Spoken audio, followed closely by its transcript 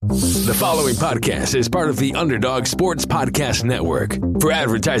The following podcast is part of the Underdog Sports Podcast Network. For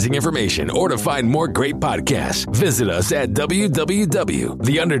advertising information or to find more great podcasts, visit us at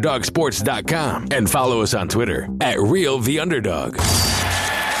www.theunderdogsports.com and follow us on Twitter at RealTheUnderdog.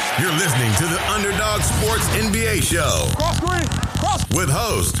 You're listening to the Underdog Sports NBA Show with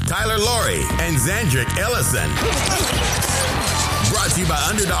host Tyler Laurie and Zandrick Ellison. Brought to you by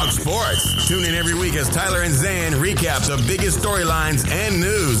Underdog Sports. Tune in every week as Tyler and Zan recap the biggest storylines and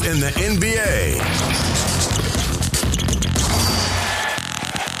news in the NBA.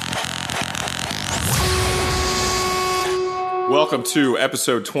 Welcome to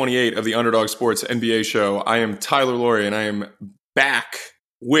episode 28 of the Underdog Sports NBA Show. I am Tyler Laurie, and I am back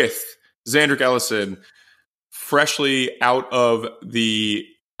with Zandrick Ellison, freshly out of the...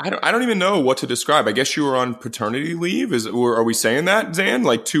 I don't even know what to describe. I guess you were on paternity leave. Are we saying that, Zan?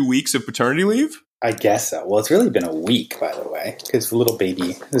 Like 2 weeks of paternity leave? I guess so. Well, it's really been a week, by the way, because the little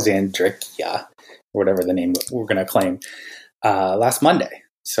baby Zandrick, or whatever the name we're going to claim, last Monday.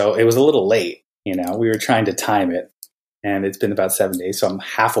 So it was a little late. You know, we were trying to time it, and it's been about 7 days. So I'm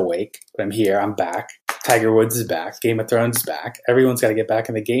half awake, but I'm here. I'm back. Tiger Woods is back. Game of Thrones is back. Everyone's got to get back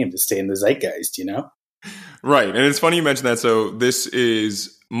in the game to stay in the zeitgeist, you know? Right. And it's funny you mentioned that. So this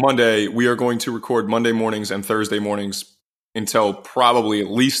is Monday. We are going to record Monday mornings and Thursday mornings until probably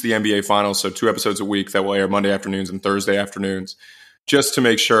at least the NBA Finals. So 2 episodes a week that will air Monday afternoons and Thursday afternoons, just to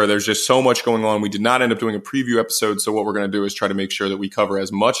make sure. There's just so much going on. We did not end up doing a preview episode. So what we're going to do is try to make sure that we cover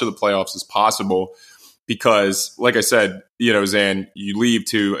as much of the playoffs as possible. Because, like I said, you know, Zan, you leave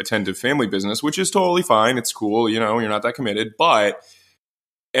to attend to family business, which is totally fine. It's cool. You know, you're not that committed. But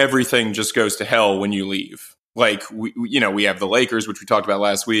everything just goes to hell when you leave. Like, we have the Lakers, which we talked about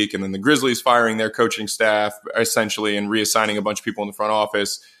last week, and then the Grizzlies firing their coaching staff, essentially, and reassigning a bunch of people in the front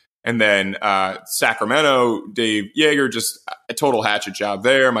office. And then Sacramento, Dave Yeager, just a total hatchet job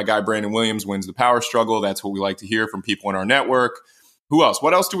there. My guy Brandon Williams wins the power struggle. That's what we like to hear from people in our network. Who else?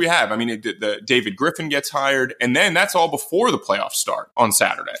 What else do we have? I mean, the David Griffin gets hired, and then that's all before the playoffs start on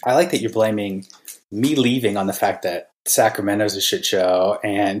Saturday. I like that you're blaming me leaving on the fact that Sacramento's a shit show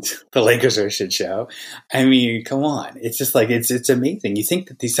and the Lakers are a shit show. I mean, come on. It's just like, it's amazing. You think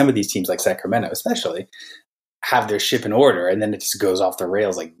that some of these teams like Sacramento especially have their ship in order, and then it just goes off the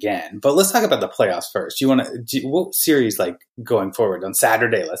rails again. But let's talk about the playoffs first. What series, like, going forward on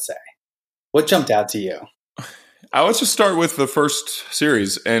Saturday, let's say? What jumped out to you? Let's just start with the first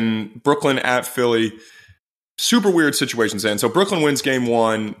series, and Brooklyn at Philly. Super weird situations. And so Brooklyn wins game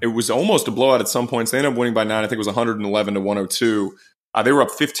 1. It was almost a blowout at some points. They ended up winning by 9. I think it was 111 to 102. They were up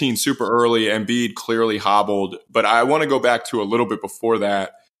 15 super early. Embiid clearly hobbled. But I want to go back to a little bit before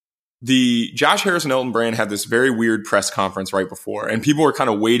that. The Josh Harris and Elton Brand had this very weird press conference right before, and people were kind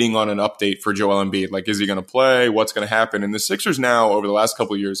of waiting on an update for Joel Embiid. Like, is he going to play? What's going to happen? And the Sixers now, over the last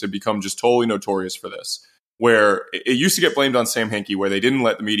couple of years, have become just totally notorious for this, where it used to get blamed on Sam Hinkie, where they didn't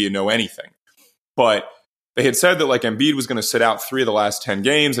let the media know anything. But they had said that, like, Embiid was going to sit out 3 of the last 10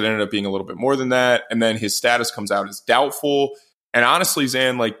 games. It ended up being a little bit more than that. And then his status comes out as doubtful. And honestly,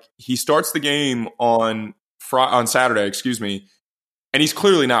 Zan, like, he starts the game on Saturday, and he's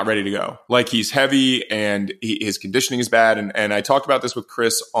clearly not ready to go. Like, he's heavy and his conditioning is bad. And I talked about this with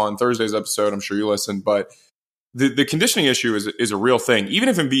Chris on Thursday's episode. I'm sure you listened. But the conditioning issue is a real thing. Even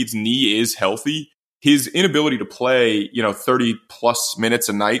if Embiid's knee is healthy, his inability to play, 30 plus minutes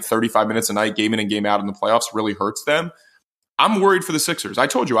a night, 35 minutes a night, game in and game out in the playoffs really hurts them. I'm worried for the Sixers. I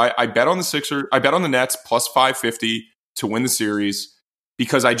told you, I bet on the Sixers. I bet on the Nets plus 550 to win the series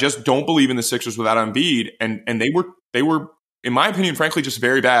because I just don't believe in the Sixers without Embiid. And they were, in my opinion, frankly, just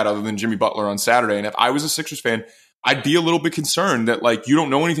very bad other than Jimmy Butler on Saturday. And if I was a Sixers fan, I'd be a little bit concerned that, like, you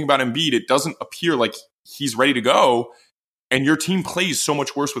don't know anything about Embiid. It doesn't appear like he's ready to go. And your team plays so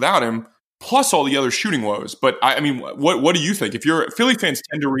much worse without him. Plus all the other shooting woes. But I mean, what do you think? Philly fans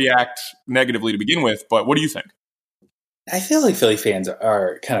tend to react negatively to begin with, but what do you think? I feel like Philly fans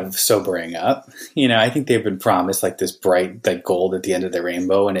are kind of sobering up. I think they've been promised like this bright, like, gold at the end of the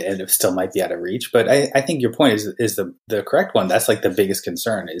rainbow, and it still might be out of reach. But I think your point is the correct one. That's like the biggest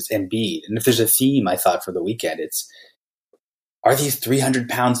concern is Embiid. And if there's a theme I thought for the weekend, are these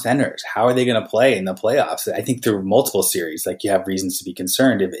 300-pound centers? How are they going to play in the playoffs? I think through multiple series, like, you have reasons to be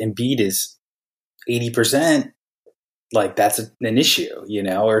concerned. If Embiid is 80%, like, that's an issue,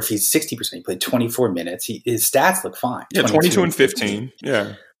 or if he's 60%, he played 24 minutes. His stats look fine. Yeah, 22 and 15.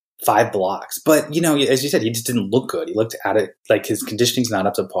 Yeah. 5 blocks. But, as you said, he just didn't look good. He looked at it like his conditioning's not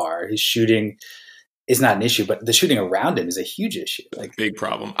up to par. His shooting is not an issue, but the shooting around him is a huge issue. Like, big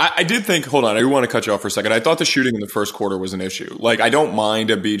problem. I did think, hold on, I do want to cut you off for a second. I thought the shooting in the first quarter was an issue. Like, I don't mind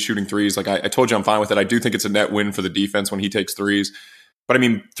Embiid shooting threes. Like, I told you I'm fine with it. I do think it's a net win for the defense when he takes threes. But I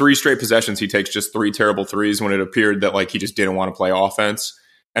mean, 3 straight possessions, he takes just 3 terrible threes when it appeared that like he just didn't want to play offense.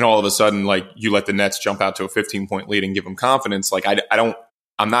 And all of a sudden, like you let the Nets jump out to a 15-point lead and give them confidence. Like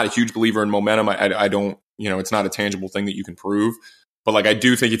I'm not a huge believer in momentum. I don't, it's not a tangible thing that you can prove. But like I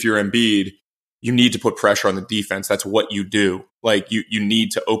do think if you're Embiid, you need to put pressure on the defense. That's what you do. Like you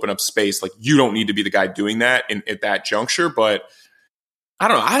need to open up space. Like you don't need to be the guy doing that at that juncture. But I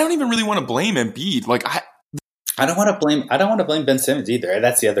don't know. I don't even really want to blame Embiid. Like I don't want to blame Ben Simmons either.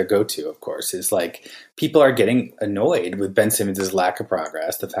 That's the other go-to, of course, is like people are getting annoyed with Ben Simmons' lack of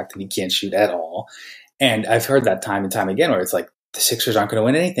progress, the fact that he can't shoot at all. And I've heard that time and time again where it's like the Sixers aren't going to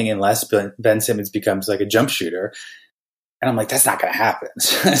win anything unless Ben Simmons becomes like a jump shooter. And I'm like, that's not going to happen.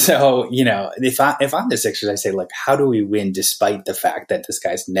 So, if I'm the Sixers, I say, like, how do we win despite the fact that this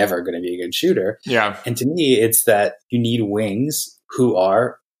guy's never going to be a good shooter? Yeah. And to me, it's that you need wings who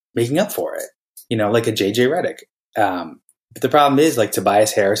are making up for it, like a JJ Redick. But the problem is, like,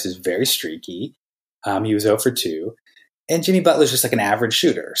 Tobias Harris is very streaky. He was 0 for 2. And Jimmy Butler's just like an average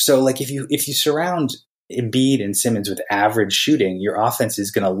shooter. So, like, if you surround Embiid and Simmons with average shooting, your offense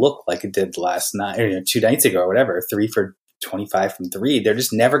is going to look like it did last night, or 2 nights ago or whatever, 3 for 25 from 3. They're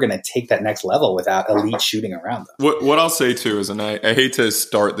just never going to take that next level without elite shooting around them. What I'll say too is, and I hate to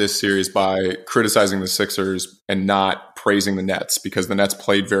start this series by criticizing the Sixers and not praising the Nets, because the Nets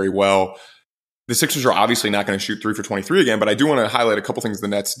played very well. The Sixers are obviously not going to shoot 3 for 23 again, but I do want to highlight a couple things the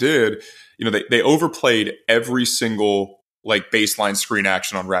Nets did. They overplayed every single like baseline screen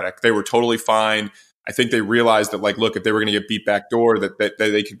action on Redick. They were totally fine. I think they realized that, like, look, if they were going to get beat backdoor, that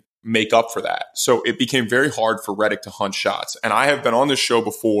they could make up for that. So it became very hard for Redick to hunt shots. And I have been on this show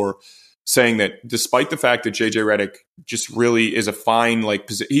before saying that despite the fact that JJ Redick just really is a fine, like,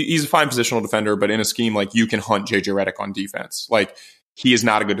 he's a fine positional defender, but in a scheme, like, you can hunt JJ Redick on defense. Like, he is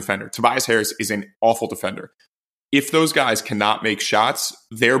not a good defender. Tobias Harris is an awful defender. If those guys cannot make shots,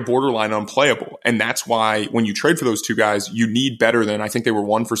 they're borderline unplayable. And that's why when you trade for those 2 guys, you need better than, I think they were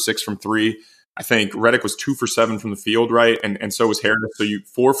 1 for 6 from 3. I think Redick was 2 for 7 from the field, right? And so was Harris. So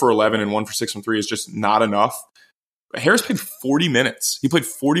 4 for 11 and 1 for 6 from 3 is just not enough. Harris played 40 minutes. He played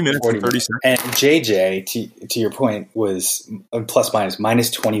 40 minutes and 30 seconds. And JJ, to your point, was minus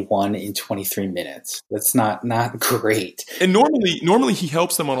 21 in 23 minutes. That's not great. And normally he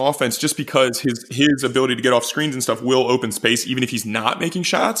helps them on offense just because his ability to get off screens and stuff will open space even if he's not making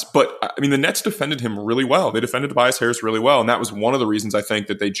shots. But I mean, the Nets defended him really well. They defended Tobias Harris really well. And that was one of the reasons I think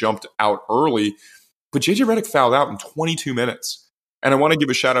that they jumped out early. But JJ Redick fouled out in 22 minutes. And I want to give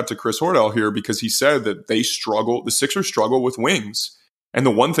a shout out to Chris Hordell here, because he said that the Sixers struggle with wings. And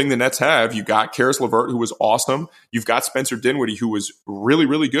the one thing the Nets have, you got Karis LeVert, who was awesome. You've got Spencer Dinwiddie, who was really,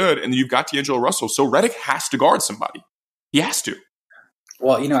 really good. And then you've got D'Angelo Russell. So Redick has to guard somebody. He has to.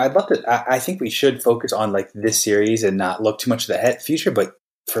 Well, I'd love to. I think we should focus on like this series and not look too much to the future. But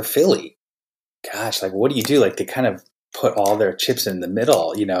for Philly, gosh, like, what do you do? Like, they kind of put all their chips in the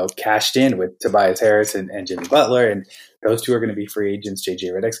middle, cashed in with Tobias Harris and Jimmy Butler, and those 2 are going to be free agents.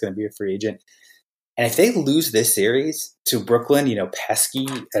 JJ Redick's going to be a free agent. And if they lose this series to Brooklyn, pesky,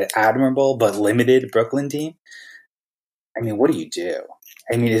 admirable, but limited Brooklyn team, I mean, what do you do?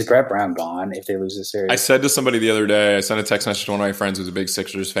 I mean, is Brett Brown gone if they lose this series? I said to somebody the other day, I sent a text message to one of my friends who's a big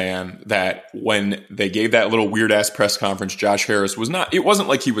Sixers fan, that when they gave that little weird-ass press conference, Josh Harris it wasn't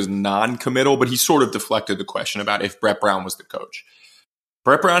like he was non-committal, but he sort of deflected the question about if Brett Brown was the coach.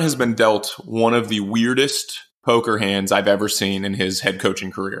 Brett Brown has been dealt one of the weirdest poker hands I've ever seen in his head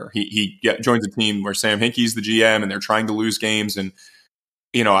coaching career. He joins a team where Sam Hinkie's the GM and they're trying to lose games, and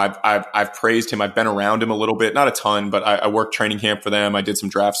I've praised him. I've been around him a little bit, not a ton, but I worked training camp for them. I did some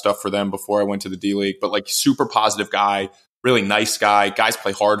draft stuff for them before I went to the D League, but like, super positive guy, really nice guy. Guys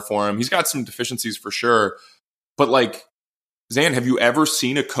play hard for him. He's got some deficiencies for sure. But like, Zan, have you ever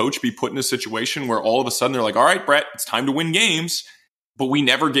seen a coach be put in a situation where all of a sudden they're like, all right, Brett, it's time to win games, but we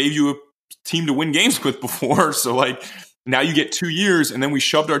never gave you a team to win games with before. So like, now you get 2 years, and then we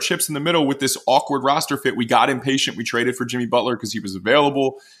shoved our chips in the middle with this awkward roster fit. We got impatient. We traded for Jimmy Butler because he was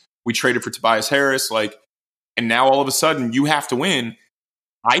available. We traded for Tobias Harris. And now all of a sudden you have to win.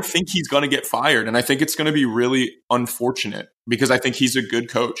 I think he's going to get fired, and I think it's going to be really unfortunate, because I think he's a good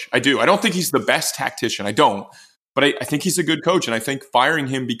coach. I do. I don't think he's the best tactician. I don't. But I think he's a good coach, and I think firing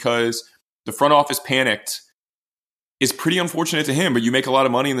him because the front office panicked is pretty unfortunate to him. But you make a lot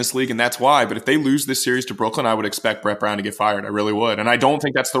of money in this league, and that's why. But if they lose this series to Brooklyn, I would expect Brett Brown to get fired. I really would. And I don't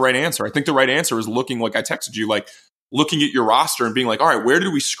think that's the right answer. I think the right answer is looking, like I texted you, like looking at your roster and being like, all right, where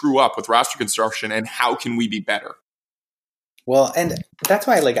did we screw up with roster construction, and how can we be better? Well, and that's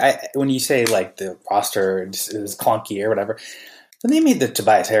why, like, when you say like the roster is clunky or whatever, when they made the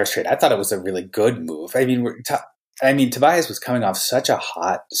Tobias Harris trade, I thought it was a really good move. I mean, I mean, Tobias was coming off such a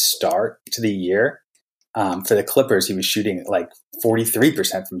hot start to the year. For the Clippers, he was shooting like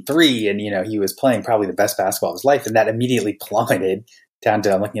 43% from three, and he was playing probably the best basketball of his life, and that immediately plummeted down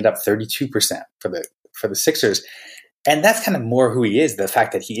to, I'm looking it up, 32% for the Sixers. And that's kind of more who he is, the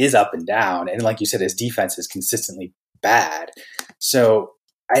fact that he is up and down, and like you said, his defense is consistently bad. So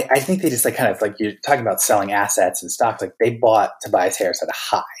I think they just like kind of like you're talking about selling assets and stock, like they bought Tobias Harris at a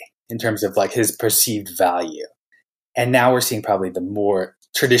high in terms of like his perceived value. And now we're seeing probably the more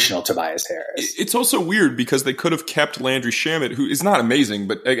traditional Tobias Harris. It's also weird because they could have kept Landry Shamet, who is not amazing,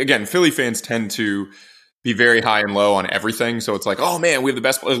 but again, Philly fans tend to be very high and low on everything. So it's like, oh man, we have the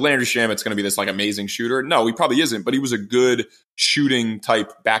best. Landry Shamet's going to be this like amazing shooter. No, he probably isn't, but he was a good shooting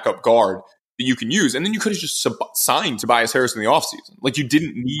type backup guard that you can use. And then you could have just signed Tobias Harris in the offseason. Like you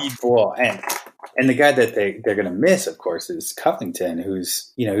didn't need. Well, and the guy that they're going to miss, of course, is Covington,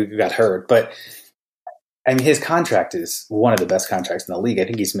 who's, who got hurt. But I mean, his contract is one of the best contracts in the league. I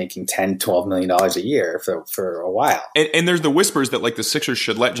think he's making $10, $12 million a year for a while. And there's the whispers that like the Sixers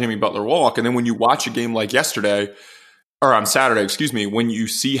should let Jimmy Butler walk. And then when you watch a game like Saturday, when you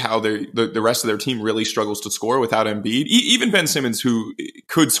see how the rest of their team really struggles to score without Embiid, even Ben Simmons, who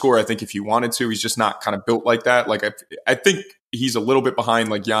could score, I think if he wanted to, he's just not kind of built like that. Like I think he's a little bit behind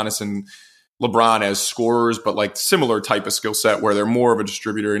like Giannis and LeBron as scorers, but like similar type of skill set where they're more of a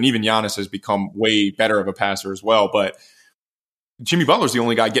distributor. And even Giannis has become way better of a passer as well. But Jimmy Butler's the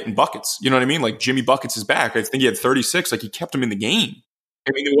only guy getting buckets. You know what I mean? Like Jimmy Buckets is back. I think he had 36. Like he kept him in the game.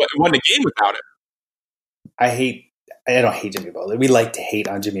 I mean, it wasn't a game without him. I don't hate Jimmy Butler. We like to hate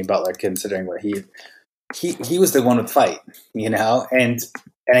on Jimmy Butler considering where he was the one with fight, and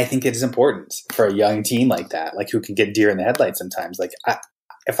I think it is important for a young team like that, like who can get deer in the headlights sometimes. Like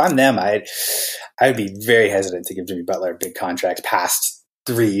if I'm them, I would be very hesitant to give Jimmy Butler a big contract past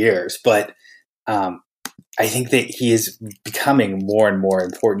 3 years. But I think that he is becoming more and more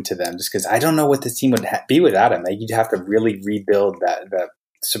important to them just because I don't know what this team would be without him. Like, you'd have to really rebuild that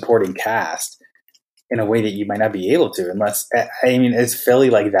supporting cast in a way that you might not be able to unless, I mean, is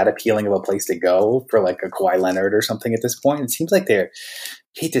Philly like that appealing of a place to go for like a Kawhi Leonard or something at this point? It seems like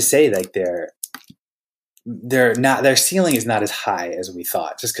hate to say, like their ceiling is not as high as we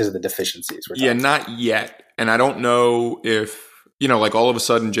thought just because of the deficiencies. Not yet. And I don't know if, like all of a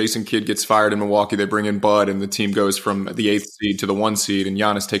sudden Jason Kidd gets fired in Milwaukee, they bring in Bud and the team goes from the 8th seed to the 1 seed and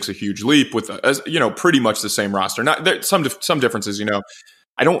Giannis takes a huge leap with, pretty much the same roster. Not there, some differences,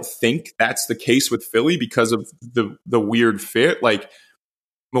 I don't think that's the case with Philly because of the weird fit. Like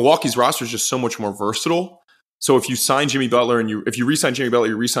Milwaukee's roster is just so much more versatile. So if you sign Jimmy Butler and if you re-sign Jimmy Butler,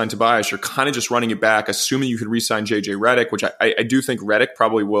 you re-sign Tobias, you're kind of just running it back, assuming you could re-sign JJ Redick, which I do think Redick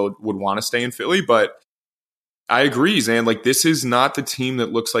probably would want to stay in Philly. But I agree, Zan. Like this is not the team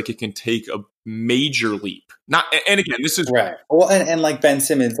that looks like it can take a major leap. And again, this is right. Well, and like Ben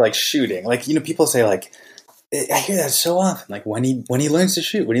Simmons, like shooting, like people say, like I hear that so often. Like when he learns to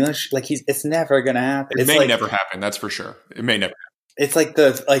shoot, it's never going to happen. It may never happen. That's for sure. It may never happen. It's like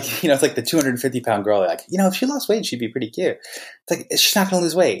it's like the 250-pound girl. Like, if she lost weight, she'd be pretty cute. It's like, she's not going to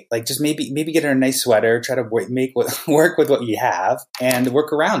lose weight. Like, just maybe get her a nice sweater, try to work with what you have and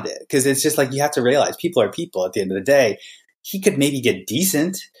work around it. Cause it's just like, you have to realize people are people at the end of the day. He could maybe get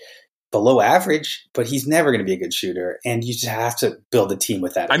decent, below average, but he's never going to be a good shooter. And you just have to build a team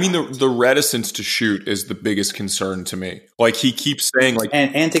with that. I mean, the reticence to shoot is the biggest concern to me. Like he keeps saying like,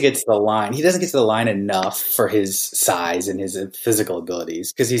 and to get to the line, he doesn't get to the line enough for his size and his physical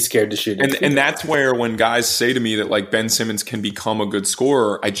abilities because he's scared to shoot. And that's where when guys say to me that like Ben Simmons can become a good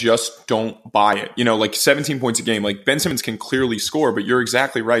scorer, I just don't buy it. Like 17 points a game, like Ben Simmons can clearly score, but you're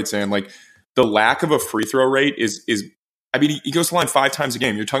exactly right, Sam. Like the lack of a free throw rate is I mean, he goes to the line 5 times a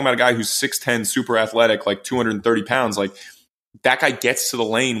game. You're talking about a guy who's 6'10", super athletic, like 230 pounds. Like that guy gets to the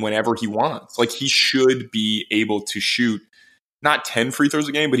lane whenever he wants. Like he should be able to shoot not 10 free throws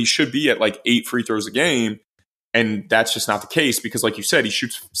a game, but he should be at like 8 free throws a game. And that's just not the case because like you said, he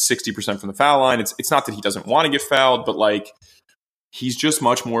shoots 60% from the foul line. It's not that he doesn't want to get fouled, but like he's just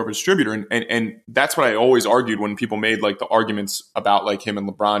much more of a distributor. And that's what I always argued when people made like the arguments about like him and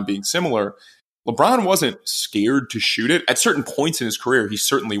LeBron being similar. LeBron wasn't scared to shoot it. At certain points in his career, he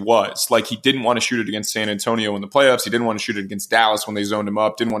certainly was. Like, he didn't want to shoot it against San Antonio in the playoffs. He didn't want to shoot it against Dallas when they zoned him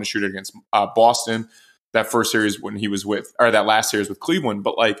up. Didn't want to shoot it against Boston, that first series when he was that last series with Cleveland.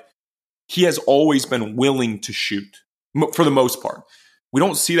 But, like, he has always been willing to shoot for the most part. We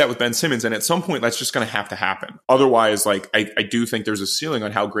don't see that with Ben Simmons, and at some point, that's just going to have to happen. Otherwise, like, I do think there's a ceiling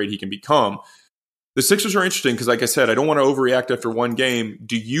on how great he can become. The Sixers are interesting because, like I said, I don't want to overreact after one game.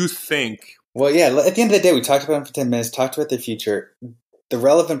 Do you think... Well, yeah, at the end of the day, we talked about them for 10 minutes, talked about their future. The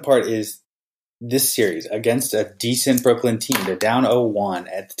relevant part is this series against a decent Brooklyn team, they're down 0-1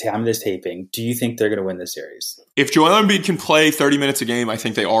 at the time of this taping. Do you think they're going to win the series? If Joel Embiid can play 30 minutes a game, I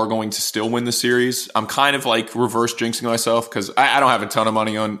think they are going to still win the series. I'm kind of like reverse jinxing myself because I don't have a ton of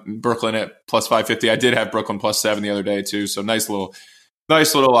money on Brooklyn at plus 550. I did have Brooklyn plus 7 the other day too. So nice little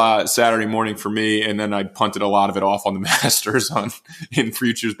Saturday morning for me. And then I punted a lot of it off on the Masters in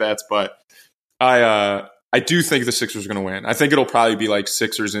futures bets. But I do think the Sixers are going to win. I think it'll probably be like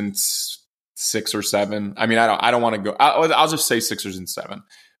Sixers in 6 or 7. I mean, I don't want to go. I'll just say Sixers in 7.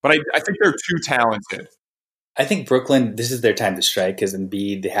 But I think they're too talented. I think Brooklyn, this is their time to strike because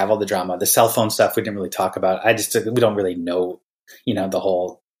Embiid, they have all the drama. The cell phone stuff we didn't really talk about. We don't really know, the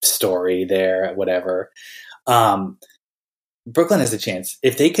whole story there, whatever. Brooklyn has a chance.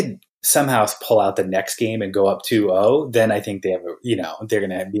 If they could somehow pull out the next game and go up 2-0, then I think they have they're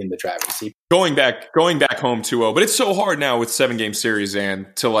going to be in the driver's seat. Going back home 2-0, but it's so hard now with 7-game series and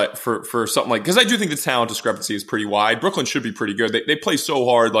to let for something like, because I do think the talent discrepancy is pretty wide. Brooklyn should be pretty good. They play so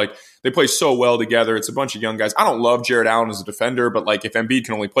hard, like they play so well together. It's a bunch of young guys. I don't love Jared Allen as a defender, but like if Embiid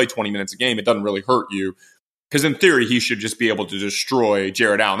can only play 20 minutes a game, it doesn't really hurt you. Because in theory, he should just be able to destroy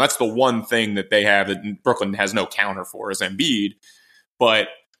Jared Allen. That's the one thing that they have that Brooklyn has no counter for is Embiid. But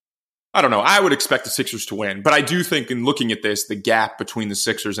I don't know. I would expect the Sixers to win. But I do think in looking at this, the gap between the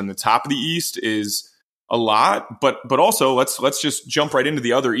Sixers and the top of the East is a lot. But also, let's just jump right into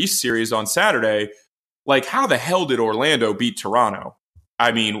the other East series on Saturday. Like, how the hell did Orlando beat Toronto?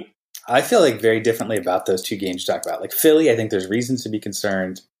 I mean, I feel like very differently about those two games you talk about. Like Philly, I think there's reasons to be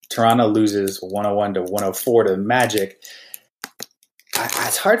concerned. Toronto loses 101 to 104 to the Magic.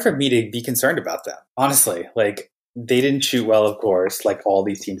 It's hard for me to be concerned about them, honestly. Like, they didn't shoot well, of course, like all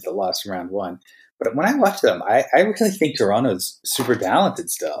these teams that lost in round one. But when I watch them, I really think Toronto's super talented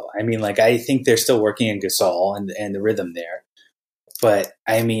still. I mean, like, I think they're still working in Gasol and the rhythm there. But,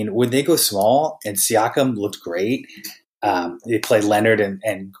 I mean, when they go small, and Siakam looked great, they play Leonard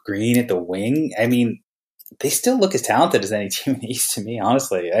and Green at the wing. I mean, they still look as talented as any team in the East to me,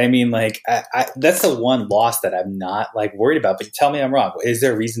 honestly. I mean, like, that's the one loss that I'm not, like, worried about. But tell me I'm wrong. Is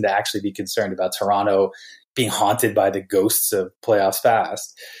there a reason to actually be concerned about Toronto being haunted by the ghosts of playoffs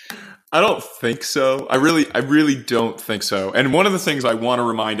past? I don't think so. I really don't think so. And one of the things I want to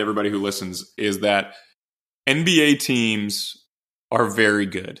remind everybody who listens is that NBA teams are very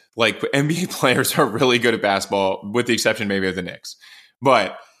good. Like, NBA players are really good at basketball, with the exception maybe of the Knicks.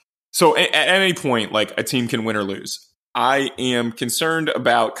 But so at any point, like, a team can win or lose. I am concerned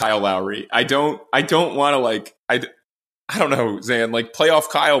about Kyle Lowry. I don't want to, like, I don't know, Zan, like, playoff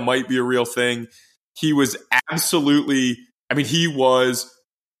Kyle might be a real thing. He was absolutely, I mean, he was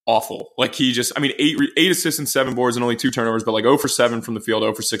awful. Like, he just, I mean, 8 assists and 7 boards and only 2 turnovers, but like 0 for 7 from the field,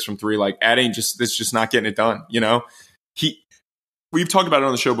 0 for 6 from 3. Like, that's just not getting it done. We've talked about it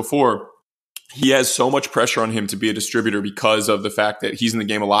on the show before. He has so much pressure on him to be a distributor because of the fact that he's in the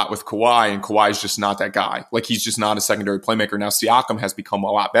game a lot with Kawhi, and Kawhi's just not that guy. Like, he's just not a secondary playmaker. Now, Siakam has become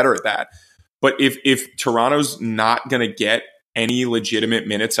a lot better at that. But if Toronto's not going to get any legitimate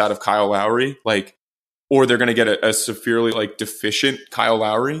minutes out of Kyle Lowry, like, or they're going to get a severely, like, deficient Kyle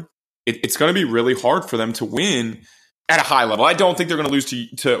Lowry, it's going to be really hard for them to win at a high level. I don't think they're going to lose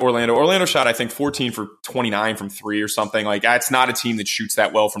to Orlando. Orlando shot, I think, 14 for 29 from 3 or something. Like, that's not a team that shoots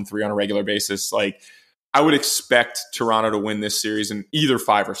that well from 3 on a regular basis. Like, I would expect Toronto to win this series in either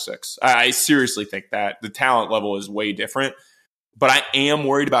 5 or 6. I seriously think that. The talent level is way different. But I am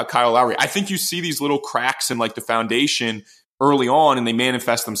worried about Kyle Lowry. I think you see these little cracks in, like, the foundation early on, and they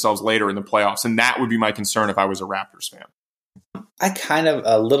manifest themselves later in the playoffs. And that would be my concern if I was a Raptors fan. I kind of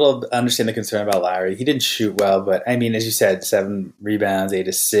a little understand the concern about Lowry. He didn't shoot well, but I mean, as you said, 7 rebounds, 8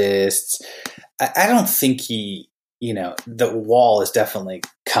 assists. I don't think the wall is definitely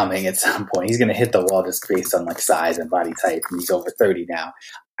coming at some point. He's going to hit the wall just based on, like, size and body type, and he's over 30 now.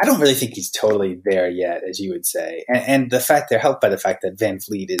 I don't really think he's totally there yet, as you would say. And the fact they're helped by the fact that Van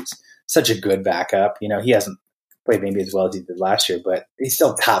Fleet is such a good backup. He hasn't played maybe as well as he did last year, but he's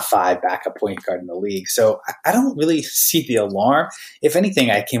still top 5 backup point guard in the league. So I don't really see the alarm. If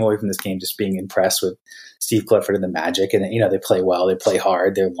anything, I came away from this game just being impressed with Steve Clifford and the Magic. And, they play well, they play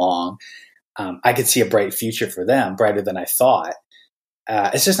hard, they're long. I could see a bright future for them, brighter than I thought.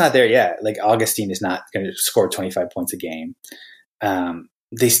 It's just not there yet. Like, Augustine is not going to score 25 points a game.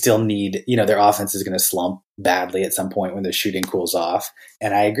 They still need, their offense is going to slump badly at some point when their shooting cools off.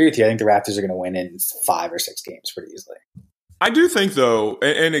 And I agree with you. I think the Raptors are going to win in 5 or 6 games pretty easily. I do think, though,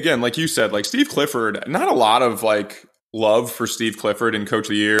 and again, like you said, like, Steve Clifford, not a lot of, like, love for Steve Clifford and Coach of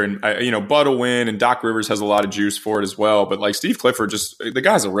the Year, and Bud will win, and Doc Rivers has a lot of juice for it as well. But like Steve Clifford, the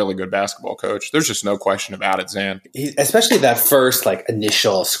guy's a really good basketball coach. There's just no question about it, Zan. Especially that first like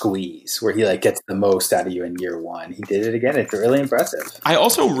initial squeeze where he like gets the most out of you in year one. He did it again. It's really impressive. I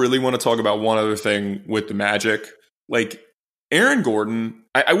also really want to talk about one other thing with the Magic, like Aaron Gordon.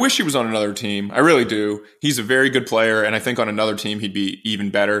 I wish he was on another team. I really do. He's a very good player, and I think on another team he'd be even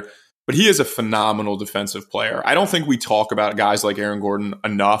better. But he is a phenomenal defensive player. I don't think we talk about guys like Aaron Gordon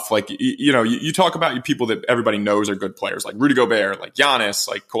enough. Like, you talk about people that everybody knows are good players, like Rudy Gobert, like Giannis,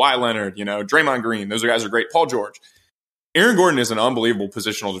 like Kawhi Leonard, Draymond Green. Those guys are great. Paul George. Aaron Gordon is an unbelievable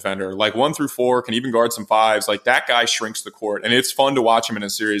positional defender. Like 1 through 4, can even guard some 5s. Like that guy shrinks the court. And it's fun to watch him in a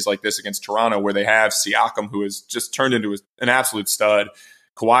series like this against Toronto where they have Siakam, who has just turned into an absolute stud.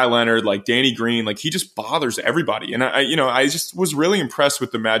 Kawhi Leonard, like Danny Green, like he just bothers everybody. And I just was really impressed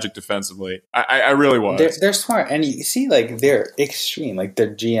with the Magic defensively. I really was. They're smart. And you see, like they're extreme. Like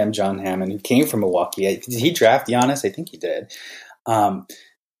their GM, John Hammond, who came from Milwaukee. Did he draft Giannis? I think he did.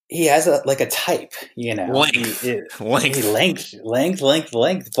 He has a type, length.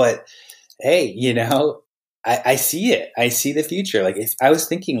 But hey, I see it. I see the future. Like if I was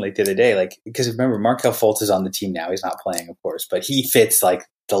thinking like the other day, like because remember Markelle Fultz is on the team now. He's not playing, of course, but he fits like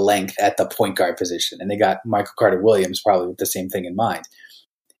the length at the point guard position. And they got Michael Carter Williams probably with the same thing in mind.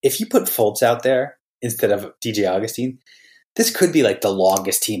 If you put Fultz out there instead of DJ Augustine, this could be like the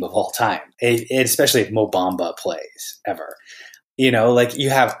longest team of all time, especially if Mo Bamba plays ever. Like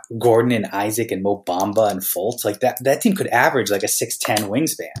you have Gordon and Isaac and Mo Bamba and Fultz. Like that team could average like a 6'10"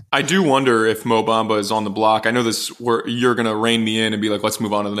 wingspan. I do wonder if Mo Bamba is on the block. I know where you're going to rein me in and be like, let's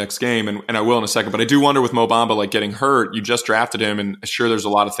move on to the next game. And I will in a second. But I do wonder with Mo Bamba, like getting hurt, you just drafted him. And sure, there's a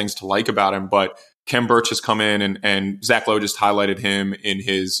lot of things to like about him. But Kem Birch has come in and Zach Lowe just highlighted him in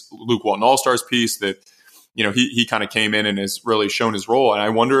his Luke Walton All-Stars piece that, he kind of came in and has really shown his role. And I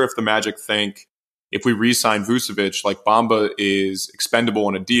wonder if the Magic think, if we re-sign Vucevic, like Bamba is expendable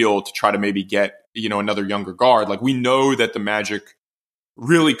in a deal to try to maybe get, another younger guard. Like we know that the Magic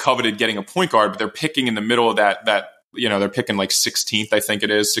really coveted getting a point guard, but they're picking in the middle of that, they're picking like 16th, I think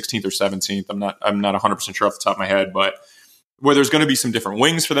it is, 16th or 17th. I'm not 100% sure off the top of my head, but where there's going to be some different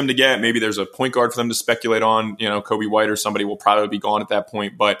wings for them to get. Maybe there's a point guard for them to speculate on, Kobe White or somebody will probably be gone at that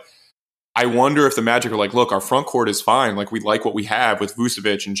point. But I wonder if the Magic are like, look, our front court is fine. Like we like what we have with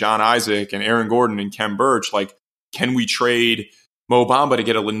Vucevic and John Isaac and Aaron Gordon and Kem Birch. Like, can we trade Mo Bamba to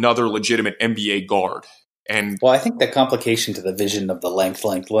get another legitimate NBA guard? And I think the complication to the vision of the length,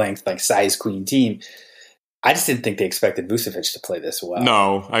 like size queen team, I just didn't think they expected Vucevic to play this well.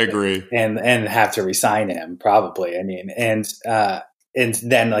 No, I agree. And have to resign him probably. I mean, and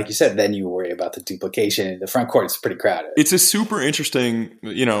then, like you said, then you worry about the duplication. The front court is pretty crowded. It's a super interesting,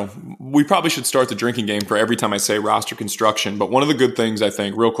 we probably should start the drinking game for every time I say roster construction. But one of the good things, I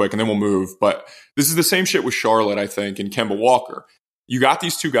think, real quick, and then we'll move, but this is the same shit with Charlotte, I think, and Kemba Walker. You got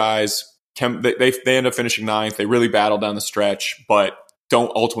these two guys. They end up finishing 9th. They really battle down the stretch, but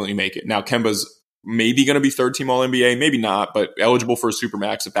don't ultimately make it. Now, Kemba's maybe going to be third-team All-NBA, maybe not, but eligible for a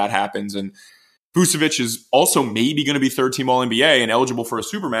Supermax if that happens. And Vucevic is also maybe going to be third-team All-NBA and eligible for a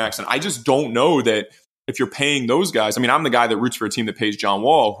Supermax. And I just don't know that if you're paying those guys. I mean, I'm the guy that roots for a team that pays John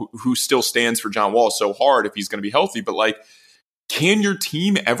Wall, who still stands for John Wall so hard if he's going to be healthy. But, like, can your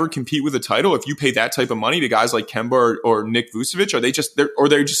team ever compete with a title if you pay that type of money to guys like Kemba or Nick Vucevic? Are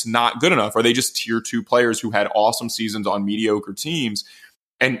they just not good enough? Are they just tier 2 players who had awesome seasons on mediocre teams?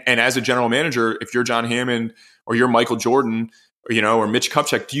 And as a general manager, if you're John Hammond or you're Michael Jordan, or Mitch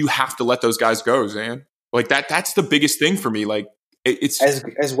Kupchak, do you have to let those guys go, Zan? Like that's the biggest thing for me. Like it's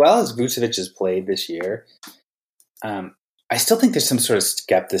as well as Vucevic has played this year. I still think there's some sort of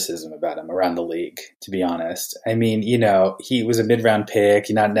skepticism about him around the league, to be honest. I mean, he was a mid-round pick,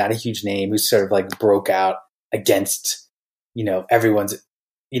 not a huge name who sort of like broke out against,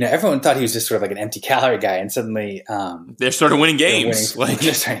 everyone thought he was just sort of like an empty calorie guy, and suddenly they started winning games.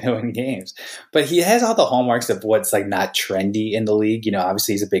 They're starting to win games. But he has all the hallmarks of what's like not trendy in the league.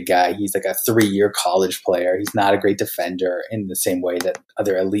 Obviously he's a big guy. He's like a 3-year college player. He's not a great defender in the same way that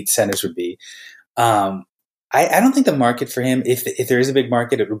other elite centers would be. I don't think the market for him, if there is a big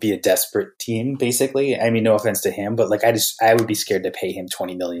market, it would be a desperate team, basically. I mean, no offense to him, but like I would be scared to pay him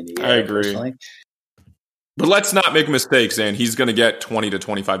 $20 million a year. I agree. Personally. But let's not make mistakes, and he's going to get $20 to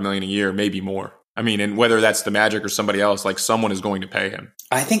 $25 million a year, maybe more. I mean, and whether that's the Magic or somebody else, like someone is going to pay him.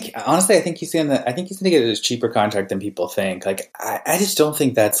 I think he's going to get a cheaper contract than people think. Like, I just don't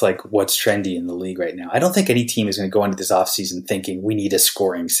think that's like what's trendy in the league right now. I don't think any team is going to go into this offseason thinking we need a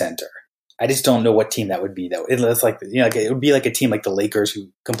scoring center. I just don't know what team that would be. Though it's like it would be like a team like the Lakers who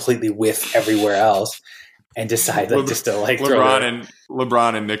completely whiff everywhere else. and decide just to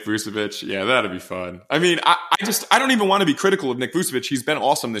LeBron and Nick Vucevic. Yeah, that'd be fun. I mean, I don't even want to be critical of Nick Vucevic. He's been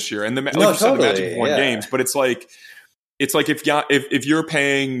awesome this year, and the Magic won games. But it's like if you're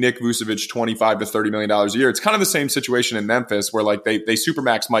paying Nick Vucevic $25 to $30 million a year, it's kind of the same situation in Memphis where like they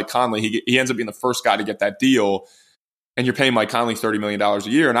supermax Mike Conley. He ends up being the first guy to get that deal, and you're paying Mike Conley $30 million a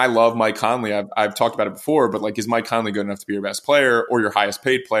year. And I love Mike Conley. I've talked about it before, but like, is Mike Conley good enough to be your best player or your highest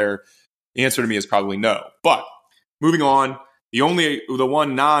paid player? The answer to me is probably no. But moving on, the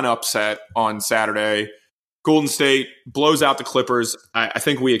one non-upset on Saturday, Golden State blows out the Clippers. I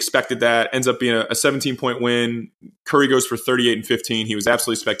think we expected that. Ends up being a 17-point win. Curry goes for 38 and 15. He was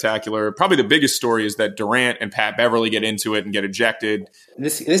absolutely spectacular. Probably the biggest story is that Durant and Pat Beverly get into it and get ejected.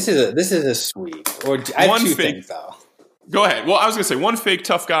 This is a sweep. Or I have two things though. Go ahead. Well, I was going to say one fake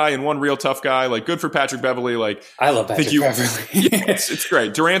tough guy and one real tough guy. Like, good for Patrick Beverly. Like, I love Patrick Beverly. Yeah, it's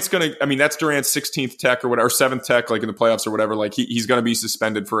great. Durant's going to, I mean, that's Durant's 16th tech or whatever, or 7th tech, like in the playoffs or whatever. Like, he's going to be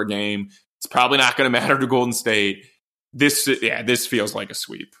suspended for a game. It's probably not going to matter to Golden State. This feels like a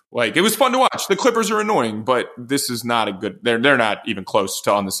sweep. Like, it was fun to watch. The Clippers are annoying, but this is not a good, they're not even close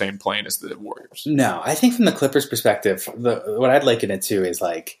to on the same plane as the Warriors. No, I think from the Clippers perspective, what I'd liken it to is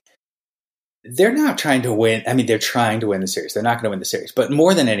like, they're not trying to win. I mean, they're trying to win the series. They're not going to win the series. But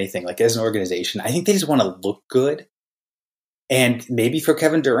more than anything, like as an organization, I think they just want to look good. And maybe for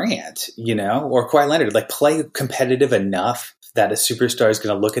Kevin Durant, or Kawhi Leonard, like play competitive enough that a superstar is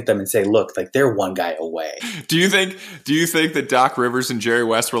going to look at them and say, look, like they're one guy away. Do you think that Doc Rivers and Jerry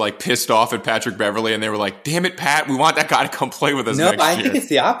West were like pissed off at Patrick Beverly and they were like, damn it, Pat, we want that guy to come play with us next year? No, I think it's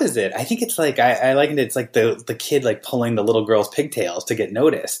the opposite. I think it's like, I liken it, it's like the kid like pulling the little girl's pigtails to get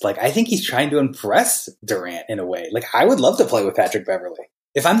noticed. Like, I think he's trying to impress Durant in a way. Like, I would love to play with Patrick Beverly.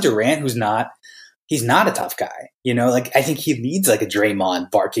 If I'm Durant, he's not a tough guy, like I think he needs like a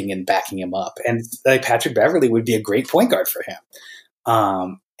Draymond barking and backing him up. And like Patrick Beverly would be a great point guard for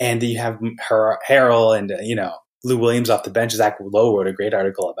him. And you have Harrell and, Lou Williams off the bench. Zach Lowe wrote a great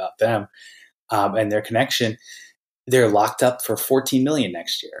article about them and their connection. They're locked up for $14 million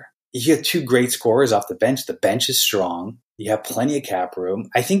next year. You have two great scorers off the bench. The bench is strong. You have plenty of cap room.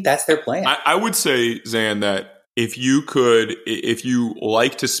 I think that's their plan. I would say, Zan, that if you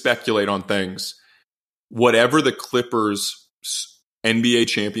like to speculate on things, whatever the Clippers' NBA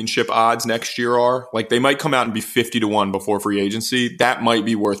championship odds next year are, like they might come out and be 50-1 before free agency. That might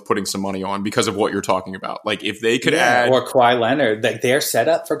be worth putting some money on because of what you're talking about. Like if they could add, or Kawhi Leonard, like they're set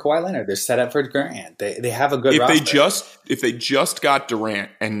up for Kawhi Leonard. They're set up for Durant. They have a good roster. If they just got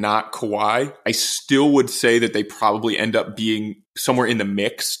Durant and not Kawhi, I still would say that they probably end up being somewhere in the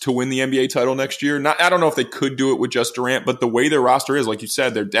mix to win the NBA title next year. I don't know if they could do it with just Durant, but the way their roster is, like you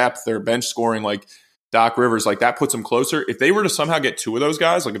said, their depth, their bench scoring, like Doc Rivers, like that puts them closer. If they were to somehow get two of those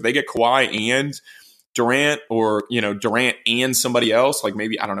guys, like if they get Kawhi and Durant, or Durant and somebody else, like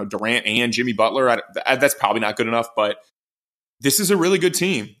maybe, I don't know, Durant and Jimmy Butler, that's probably not good enough. But this is a really good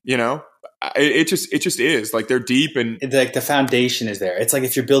team. It just is. Like they're deep, and it's like the foundation is there. It's like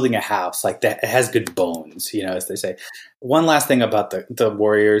if you're building a house, like that, it has good bones, as they say. One last thing about the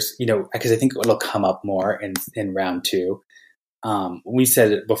Warriors, because I think it'll come up more in round two. We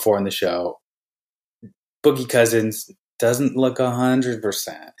said it before in the show. Boogie Cousins doesn't look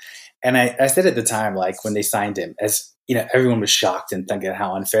 100%. And I said at the time, like when they signed him, as everyone was shocked and thinking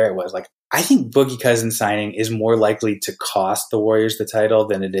how unfair it was. Like, I think Boogie Cousins signing is more likely to cost the Warriors the title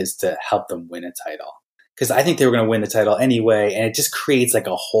than it is to help them win a title. Because I think they were going to win the title anyway, and it just creates like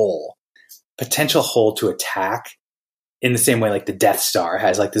a potential hole to attack in the same way like the Death Star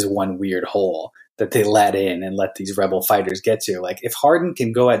has like this one weird hole that they let in and let these rebel fighters get to. Like if Harden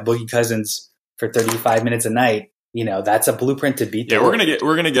can go at Boogie Cousins for 35 minutes a night, that's a blueprint to beat. Yeah, we're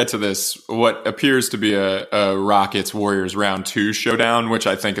gonna get to this, what appears to be a Rockets Warriors round 2 showdown, which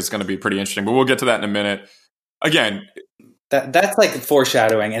I think is going to be pretty interesting. But we'll get to that in a minute. Again, that's like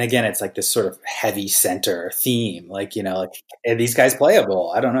foreshadowing, and again, it's like this sort of heavy center theme. Like are these guys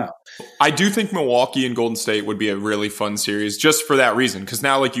playable? I don't know. I do think Milwaukee and Golden State would be a really fun series just for that reason, because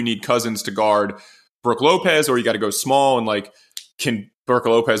now like you need Cousins to guard Brook Lopez, or you got to go small and like can Brook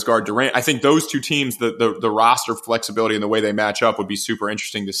Lopez guard Durant. I think those two teams, the roster flexibility and the way they match up would be super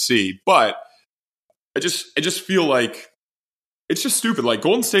interesting to see. But I just feel like it's just stupid. Like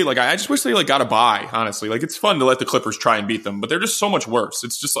Golden State, like I just wish they like got a bye, honestly. Like it's fun to let the Clippers try and beat them, but they're just so much worse.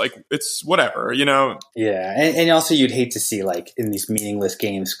 It's just like, it's whatever, Yeah. And also you'd hate to see like in these meaningless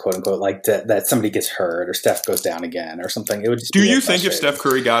games, quote unquote, like that somebody gets hurt or Steph goes down again or something. It would just Do you think if Steph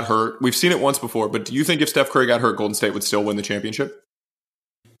Curry got hurt, we've seen it once before, but do you think if Steph Curry got hurt, Golden State would still win the championship?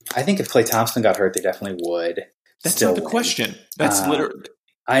 I think if Klay Thompson got hurt, they definitely would. That's not the question. That's literally.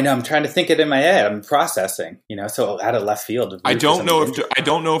 I know. I'm trying to think it in my head. I'm processing, so out of left field. I don't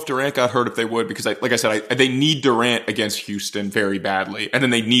know if Durant got hurt, if they would, because like I said, they need Durant against Houston very badly. And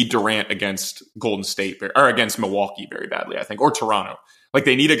then they need Durant against Golden State or against Milwaukee very badly, I think, or Toronto. Like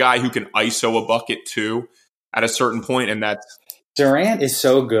they need a guy who can ISO a bucket too at a certain point. And that's, Durant is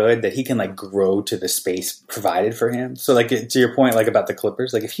so good that he can grow to the space provided for him. So to your point, about the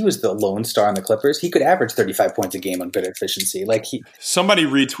Clippers, if he was the lone star on the Clippers, he could average 35 points a game on good efficiency. Somebody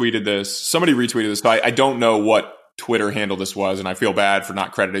retweeted this. I don't know what Twitter handle this was, and I feel bad for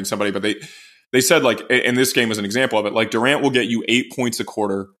not crediting somebody, but they said and this game was an example of it. Durant will get you 8 points a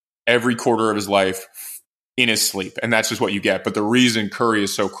quarter every quarter of his life in his sleep, and that's just what you get. But the reason Curry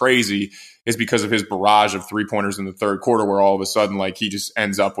is so crazy is because of his barrage of 3-pointers in the third quarter, where all of a sudden, he just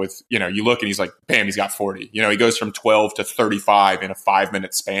ends up with, you look and he's bam, he's got 40. He goes from 12 to 35 in a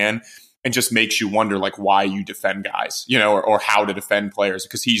 5-minute span, and just makes you wonder, why you defend guys, or how to defend players,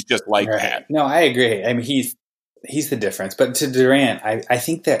 because he's just like right. that. No, I agree. I mean, he's the difference. But to Durant, I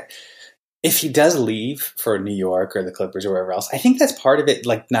think that if he does leave for New York or the Clippers or wherever else, I think that's part of it,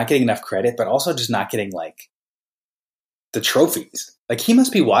 not getting enough credit, but also just not getting the trophies. He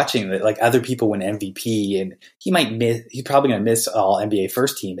must be watching that other people win MVP, and he's probably going to miss all NBA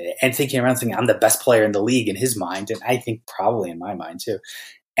first team, and thinking around saying I'm the best player in the league in his mind, and I think probably in my mind too.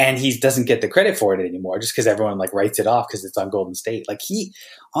 And he doesn't get the credit for it anymore, just because everyone writes it off because it's on Golden State. He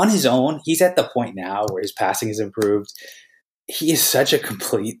on his own, he's at the point now where his passing is improved. He is such a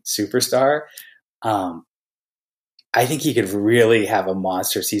complete superstar. I think he could really have a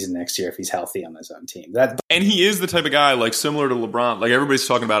monster season next year if he's healthy on his own team. And he is the type of guy, similar to LeBron. Everybody's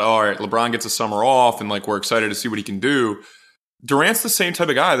talking about, all right, LeBron gets a summer off, and we're excited to see what he can do. Durant's the same type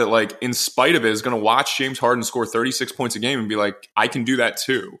of guy that, in spite of it, is going to watch James Harden score 36 points a game and be like, I can do that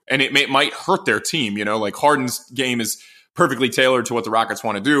too. And it might hurt their team. Harden's game is perfectly tailored to what the Rockets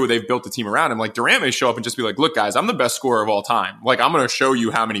want to do. They've built the team around him. Durant may show up and just be like, look, guys, I'm the best scorer of all time. I'm going to show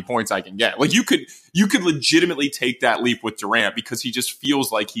you how many points I can get. You could legitimately take that leap with Durant, because he just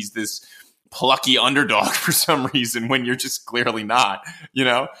feels like he's this plucky underdog for some reason when you're just clearly not,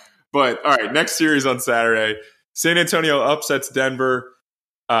 But all right, next series on Saturday, San Antonio upsets Denver,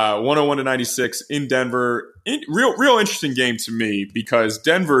 101-96 in Denver. Real interesting game to me, because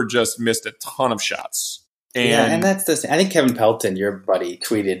Denver just missed a ton of shots. And that's I think Kevin Pelton, your buddy,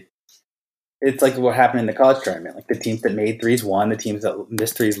 tweeted, it's what happened in the college tournament. The teams that made threes won, the teams that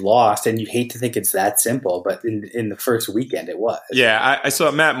missed threes lost, and you hate to think it's that simple, but in the first weekend it was. Yeah, I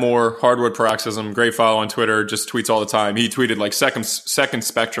saw Matt Moore, Hardwood Paroxysm, great follow on Twitter, just tweets all the time. He tweeted second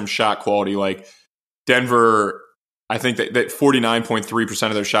spectrum shot quality, Denver, I think that 49.3%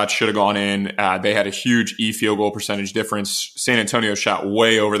 of their shots should have gone in. They had a huge field goal percentage difference. San Antonio shot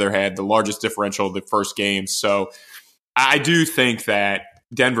way over their head, the largest differential of the first game. So I do think that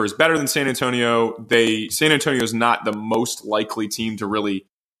Denver is better than San Antonio. San Antonio is not the most likely team to really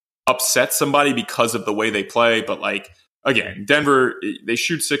upset somebody because of the way they play. But again, Denver, they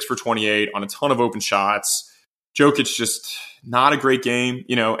shoot 6 for 28 on a ton of open shots. Jokic just not a great game,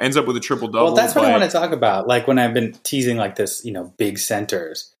 ends up with a triple-double. Well, that's what I want to talk about. When I've been teasing this, big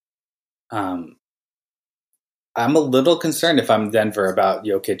centers. I'm a little concerned if I'm Denver about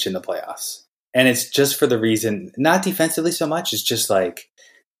Jokic in the playoffs. And it's just for the reason, not defensively so much, it's just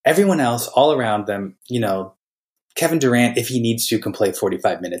everyone else all around them, Kevin Durant, if he needs to, can play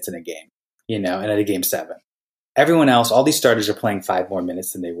 45 minutes in a game, and at a game 7. Everyone else, all these starters are playing 5 more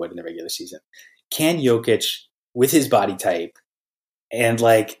minutes than they would in the regular season. Can Jokic, with his body type, and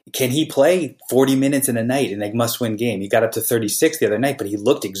can he play 40 minutes in a night in a must-win game? He got up to 36 the other night, but he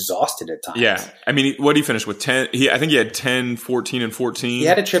looked exhausted at times. Yeah. I mean, what did he finish with? 10? I think he had 10, 14, and 14. He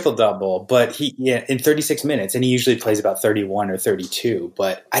had a triple-double, but in 36 minutes, and he usually plays about 31 or 32.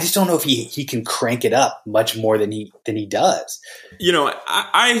 But I just don't know if he can crank it up much more than he does.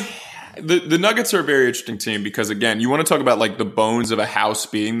 The Nuggets are a very interesting team because, again, you want to talk about the bones of a house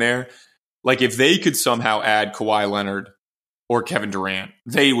being there. If they could somehow add Kawhi Leonard or Kevin Durant,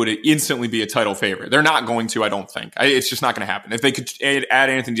 they would instantly be a title favorite. They're not going to, I don't think. It's just not going to happen. If they could add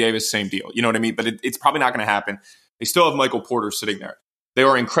Anthony Davis, same deal. You know what I mean? But it's probably not going to happen. They still have Michael Porter sitting there. They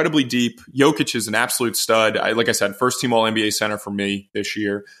are incredibly deep. Jokic is an absolute stud. Like I said, first team All-NBA center for me this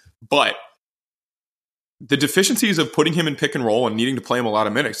year. But the deficiencies of putting him in pick and roll and needing to play him a lot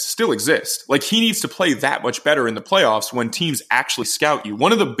of minutes still exist. He needs to play that much better in the playoffs when teams actually scout you.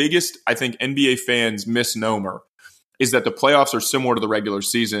 One of the biggest, I think, NBA fans' misnomer is that the playoffs are similar to the regular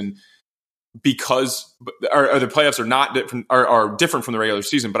season because or the playoffs are not different, are different from the regular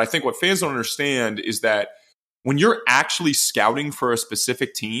season. But I think what fans don't understand is that when you're actually scouting for a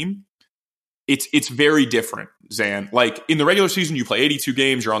specific team, it's very different, Zan. Like in the regular season, you play 82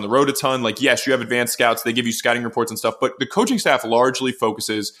 games, you're on the road a ton. Like, yes, you have advanced scouts, they give you scouting reports and stuff, but the coaching staff largely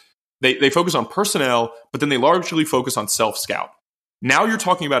focuses, they focus on personnel, but then they largely focus on self-scout. Now you're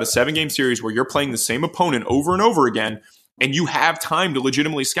talking about a 7-game series where you're playing the same opponent over and over again, and you have time to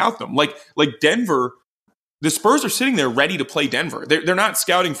legitimately scout them. Like Denver, the Spurs are sitting there ready to play Denver. They're not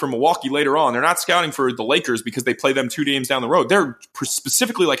scouting for Milwaukee later on. They're not scouting for the Lakers because they play them 2 games down the road. They're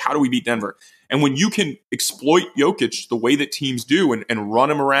specifically like, how do we beat Denver? And when you can exploit Jokic the way that teams do and run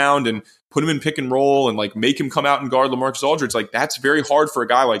him around and put him in pick and roll and like make him come out and guard LaMarcus Aldridge, like that's very hard for a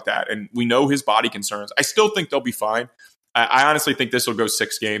guy like that. And we know his body concerns. I still think they'll be fine. I honestly think this will go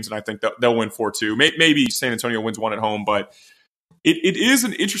 6 games, and I think they'll win 4-2. Maybe San Antonio wins 1 at home, but it is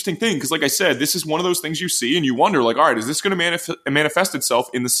an interesting thing because, like I said, this is one of those things you see and you wonder, like, all right, is this going to manifest itself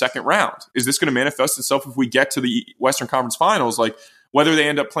in the second round? Is this going to manifest itself if we get to the Western Conference Finals? Like, whether they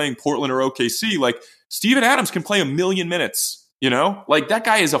end up playing Portland or OKC, like, Steven Adams can play 1,000,000 minutes, you know? Like, that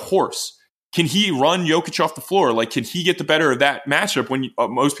guy is a horse. Can he run Jokic off the floor? Like, can he get the better of that matchup when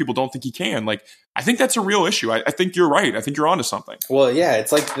most people don't think he can? Like, I think that's a real issue. I think you're right. I think you're onto something. Well, yeah,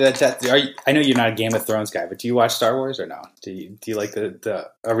 it's like I know you're not a Game of Thrones guy, but do you watch Star Wars or no? Do you like the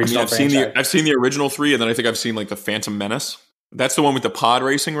original franchise? I've seen the original 3, and then I think I've seen like the Phantom Menace. That's the one with the pod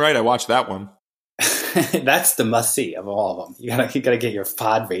racing, right? I watched that one. That's the must see of all of them. You gotta get your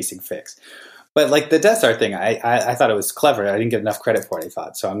pod racing fix. But like the Death Star thing, I thought it was clever. I didn't get enough credit for it, I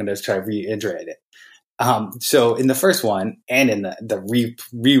thought. So I'm going to try to reiterate it. So in the first one and in the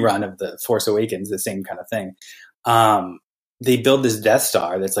rerun of The Force Awakens, the same kind of thing, they build this Death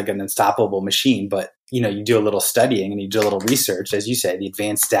Star that's like an unstoppable machine. But, you know, you do a little studying and you do a little research. As you say, the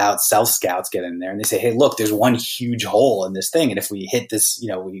advanced self-scouts get in there and they say, hey, look, there's one huge hole in this thing. And if we hit this, you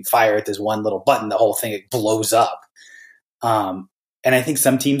know, we fire at this one little button, the whole thing, it blows up. And I think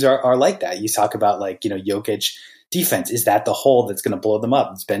some teams are like that. You talk about like, you know, Jokic defense. Is that the hole that's going to blow them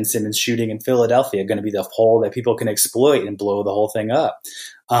up? Is Ben Simmons shooting in Philadelphia going to be the hole that people can exploit and blow the whole thing up?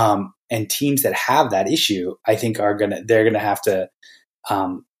 And teams that have that issue, I think they're going to have to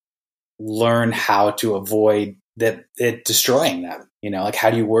learn how to avoid it destroying them. You know, like how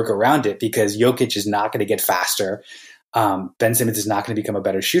do you work around it? Because Jokic is not going to get faster. Ben Simmons is not going to become a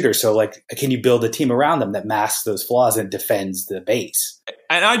better shooter. So like, can you build a team around them that masks those flaws and defends the base?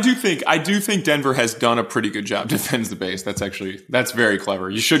 And I do think Denver has done a pretty good job defends the base. That's very clever.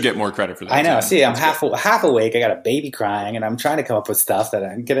 You should get more credit for that. I know. See, I'm half awake. I got a baby crying and I'm trying to come up with stuff that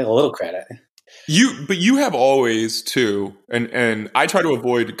I'm getting a little credit. But you have always too, and I try to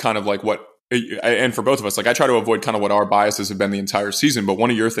avoid kind of like what, and for both of us, like I try to avoid kind of what our biases have been the entire season. But one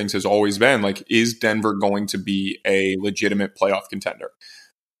of your things has always been like, is Denver going to be a legitimate playoff contender?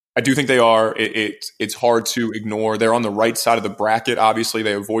 I do think they are. It's hard to ignore. They're on the right side of the bracket. Obviously,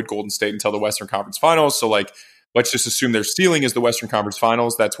 they avoid Golden State until the Western Conference Finals. So like, let's just assume their ceiling is the Western Conference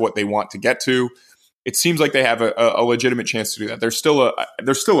Finals. That's what they want to get to. It seems like they have a legitimate chance to do that. They're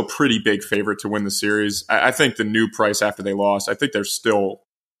still a pretty big favorite to win the series. I think the new price after they lost, I think they're still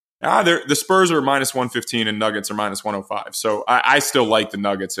the Spurs are minus 115 and Nuggets are minus 105. So I still like the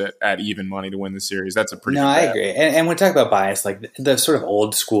Nuggets at even money to win the series. That's a pretty good I agree. And when we talk about bias, like the sort of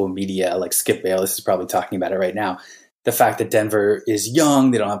old school media, like Skip Bayless is probably talking about it right now. The fact that Denver is young,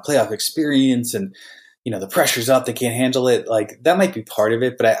 they don't have playoff experience, and you know the pressure's up, they can't handle it. Like that might be part of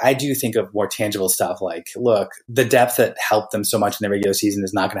it, but I do think of more tangible stuff. Like, look, the depth that helped them so much in the regular season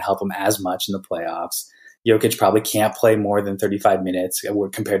is not going to help them as much in the playoffs. Jokic probably can't play more than 35 minutes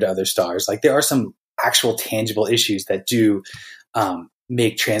compared to other stars. Like there are some actual tangible issues that do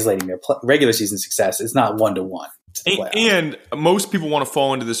make translating their regular season success. It's not 1-to-1. And most people want to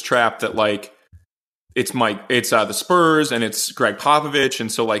fall into this trap that like it's the Spurs and it's Greg Popovich,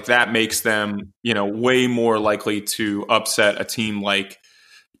 and so like that makes them, you know, way more likely to upset a team like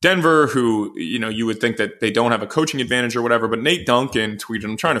Denver, who, you know, you would think that they don't have a coaching advantage or whatever. But Nate Duncan tweeted,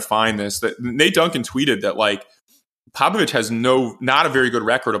 I'm trying to find this, that Nate Duncan tweeted that like Popovich has not a very good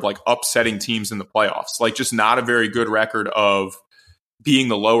record of like upsetting teams in the playoffs, like just not a very good record of being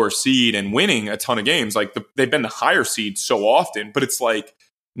the lower seed and winning a ton of games. Like they've been the higher seed so often, but it's like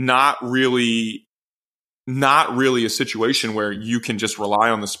not really a situation where you can just rely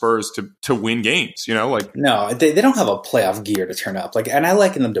on the Spurs to win games, you know, like no, they don't have a playoff gear to turn up. Like, and I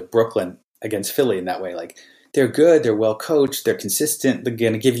liken them to Brooklyn against Philly in that way. Like they're good, they're well coached, they're consistent. They're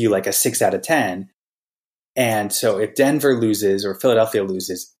going to give you like a 6 out of 10. And so if Denver loses or Philadelphia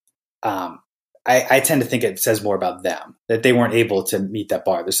loses, I tend to think it says more about them, that they weren't able to meet that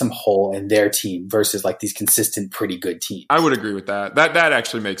bar. There's some hole in their team versus like these consistent, pretty good teams. I would agree with that. That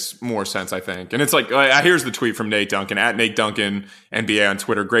actually makes more sense, I think. And it's like, here's the tweet from Nate Duncan, at Nate Duncan NBA on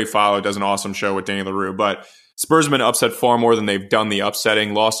Twitter. Great follow, does an awesome show with Danny LaRue. But Spurs have been upset far more than they've done the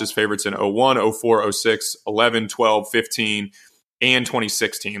upsetting. Lost as favorites in 01, 04, 06, 11, 12, 15, and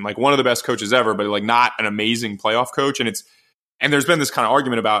 2016. Like one of the best coaches ever, but like not an amazing playoff coach. And there's been this kind of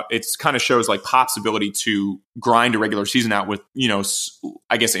argument about it kind of shows like Pop's ability to grind a regular season out with,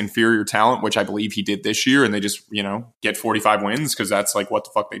 I guess inferior talent, which I believe he did this year. And they just, get 45 wins because that's like what the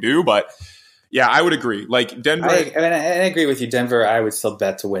fuck they do. But yeah, I would agree. Like Denver. I agree with you. Denver, I would still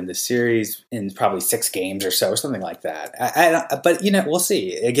bet to win the series in probably 6 games or so, or something like that. But we'll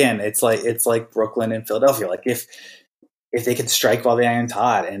see. Again, it's like Brooklyn and Philadelphia. Like if they could strike while the iron's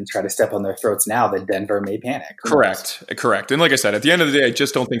hot and try to step on their throats now, then Denver may panic. Correct. And like I said, at the end of the day, I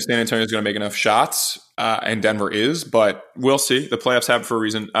just don't think San Antonio is going to make enough shots, and Denver is. But we'll see. The playoffs have it for a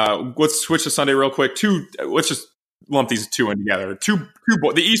reason. Let's switch to Sunday real quick. Let's just lump these two in together.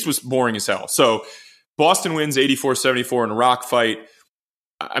 The East was boring as hell. So Boston wins 84-74 in a rock fight.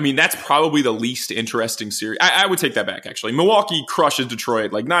 I mean, that's probably the least interesting series. I would take that back, actually. Milwaukee crushes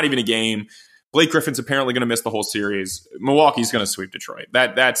Detroit, like not even a game. Blake Griffin's apparently going to miss the whole series. Milwaukee's going to sweep Detroit.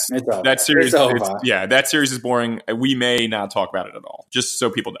 That series, that series is boring. We may not talk about it at all, just so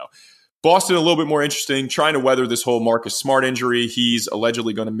people know. Boston, a little bit more interesting, trying to weather this whole Marcus Smart injury. He's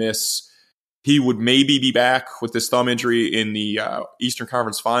allegedly going to miss. He would maybe be back with this thumb injury in the Eastern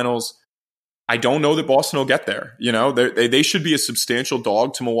Conference Finals. I don't know that Boston will get there. They should be a substantial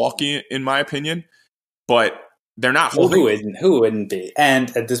dog to Milwaukee, in my opinion, but they're not holding. Who wouldn't be?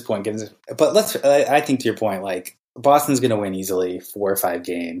 And at this point, I think to your point, like Boston's going to win easily 4 or 5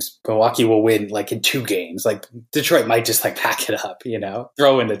 games. Milwaukee will win like in 2 games. Like Detroit might just like pack it up,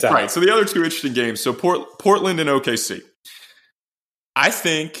 throw in the towel. Right. So the other 2 interesting games. So Portland and OKC. I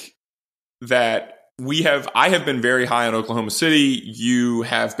think that I have been very high on Oklahoma City. You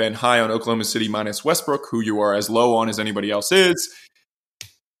have been high on Oklahoma City minus Westbrook, who you are as low on as anybody else is.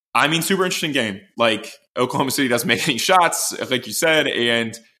 I mean, super interesting game. Like Oklahoma City doesn't make any shots, like you said,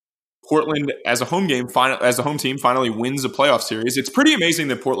 and Portland as a home team finally wins a playoff series. It's pretty amazing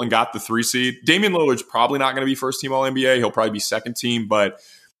that Portland got the 3 seed. Damian Lillard's probably not going to be first team All NBA. He'll probably be second team, but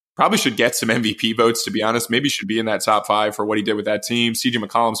probably should get some MVP votes, to be honest. Maybe should be in that top 5 for what he did with that team. CJ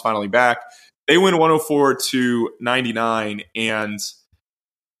McCollum's finally back. They win 104-99, and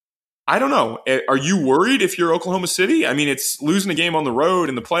I don't know. Are you worried if you're Oklahoma City? I mean, it's losing a game on the road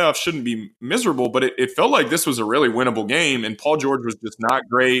and the playoffs shouldn't be miserable, but it felt like this was a really winnable game, and Paul George was just not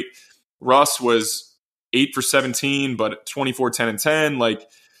great. Russ was 8 for 17, but 24, 10, and 10. Like,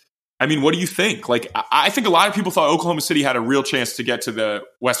 I mean, what do you think? Like, I think a lot of people thought Oklahoma City had a real chance to get to the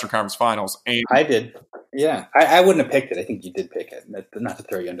Western Conference Finals. And I did. Yeah. I wouldn't have picked it. I think you did pick it, not to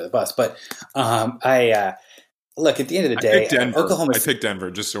throw you under the bus, but look, at the end of the day, I picked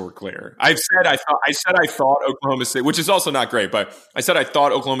Denver, just so we're clear. I said I thought Oklahoma City, which is also not great, but I said I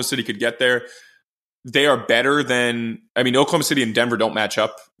thought Oklahoma City could get there. They are better than, Oklahoma City and Denver don't match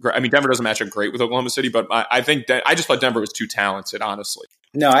up. Denver doesn't match up great with Oklahoma City, but I think I just thought Denver was too talented, honestly.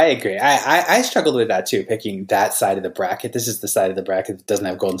 No, I agree. I struggled with that too, picking that side of the bracket. This is the side of the bracket that doesn't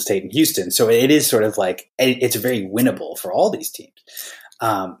have Golden State and Houston. So it is sort of like, it's very winnable for all these teams.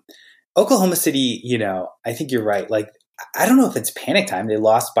 Oklahoma City, I think you're right. Like, I don't know if it's panic time. They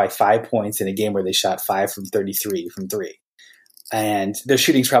lost by 5 points in a game where they shot 5 from 33 from 3. And their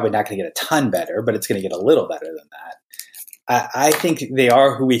shooting's probably not going to get a ton better, but it's going to get a little better than that. I think they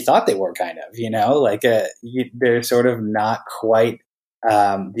are who we thought they were, kind of, they're sort of not quite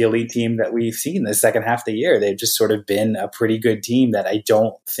the elite team that we've seen the second half of the year. They've just sort of been a pretty good team that I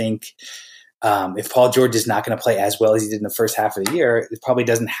don't think if Paul George is not going to play as well as he did in the first half of the year, it probably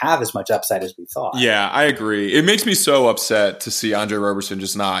doesn't have as much upside as we thought. Yeah, I agree. It makes me so upset to see Andre Roberson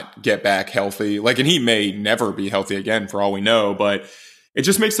just not get back healthy. Like, and he may never be healthy again for all we know, but it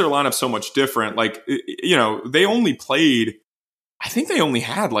just makes their lineup so much different. Like, they only played, I think they only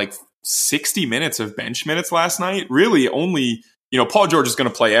had like 60 minutes of bench minutes last night. Really only, Paul George is going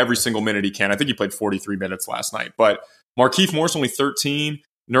to play every single minute he can. I think he played 43 minutes last night, but Markieff Morris only 13.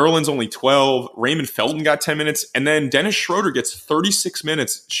 Nerlens only 12. Raymond Felton got 10 minutes. And then Dennis Schroeder gets 36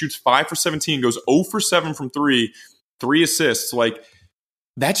 minutes, shoots 5 for 17, goes 0 for 7 from 3, 3 assists. Like,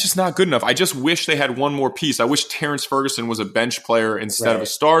 that's just not good enough. I just wish they had one more piece. I wish Terrence Ferguson was a bench player instead of a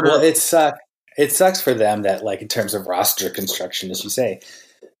starter. Well, it sucks for them that, like, in terms of roster construction, as you say,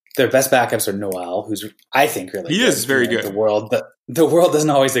 their best backups are Noel, who's, I think, really good. He is very good. The world doesn't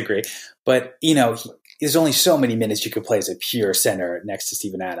always agree. But, there's only so many minutes you could play as a pure center next to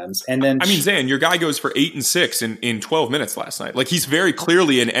Steven Adams. And then, I mean, Zan, your guy goes for 8 and 6 in 12 minutes last night. Like, he's very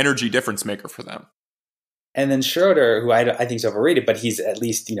clearly an energy difference maker for them. And then Schroeder, who I think is overrated, but he's at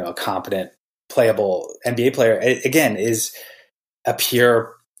least, a competent, playable NBA player, again, is a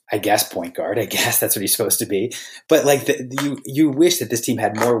pure, I guess, point guard. I guess that's what he's supposed to be. But like you wish that this team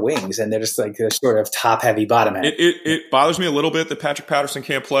had more wings, and they're just like a sort of top heavy, bottom heavy. It bothers me a little bit that Patrick Patterson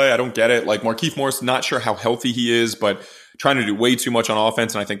can't play. I don't get it. Like, Markieff Morris, not sure how healthy he is, but trying to do way too much on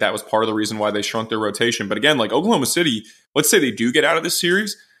offense. And I think that was part of the reason why they shrunk their rotation. But again, like Oklahoma City, let's say they do get out of this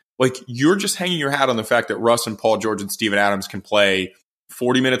series. Like, you're just hanging your hat on the fact that Russ and Paul George and Steven Adams can play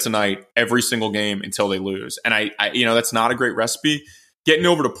 40 minutes a night every single game until they lose. And I that's not a great recipe. Getting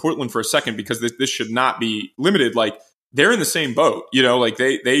over to Portland for a second, because this should not be limited. Like, they're in the same boat, like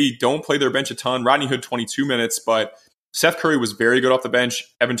they don't play their bench a ton. Rodney Hood, 22 minutes, but Seth Curry was very good off the bench.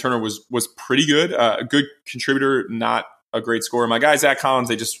 Evan Turner was pretty good, a good contributor, not a great scorer. My guy, Zach Collins,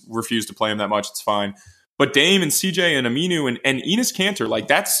 they just refuse to play him that much. It's fine. But Dame and CJ and Aminu and Enes Kanter, like,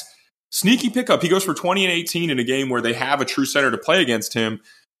 that's sneaky pickup. He goes for 20 and 18 in a game where they have a true center to play against him.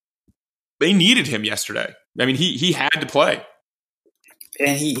 They needed him yesterday. I mean, he had to play.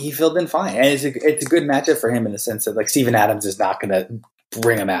 And he filled in fine. And it's a good matchup for him in the sense that, like, Steven Adams is not going to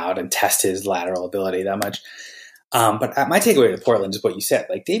bring him out and test his lateral ability that much. But my takeaway with Portland is what you said.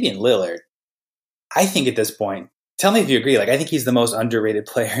 Like, Damian Lillard, I think at this point, tell me if you agree, like, I think he's the most underrated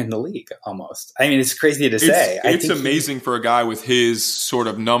player in the league, almost. I mean, it's crazy to say. It's amazing for a guy with his sort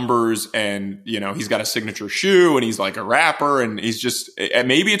of numbers, and, he's got a signature shoe, and he's like a rapper, and he's just,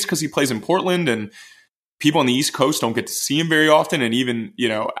 maybe it's because he plays in Portland, and people on the East Coast don't get to see him very often, and even,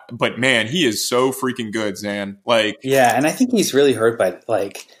 but man, he is so freaking good, Zan. Like, yeah, and I think he's really hurt by,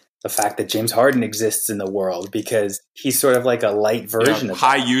 like, the fact that James Harden exists in the world, because he's sort of like a light version of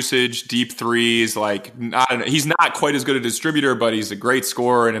high usage, deep threes. Like, he's not quite as good a distributor, but he's a great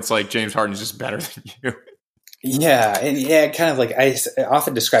scorer. And it's like James Harden's just better than you. Yeah. And kind of like I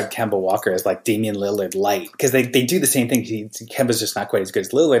often describe Kemba Walker as like Damian Lillard light, because they do the same thing. Kemba's just not quite as good as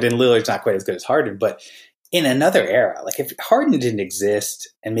Lillard, and Lillard's not quite as good as Harden. But in another era, like if Harden didn't exist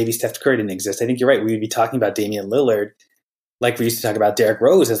and maybe Steph Curry didn't exist, I think you're right. We would be talking about Damian Lillard like we used to talk about Derrick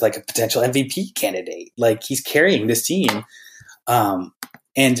Rose as like a potential MVP candidate. Like, he's carrying this team.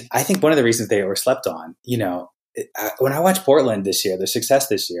 And I think one of the reasons they were slept on, when I watch Portland this year, their success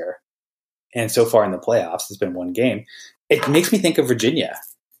this year, and so far in the playoffs, it's been one game, it makes me think of Virginia,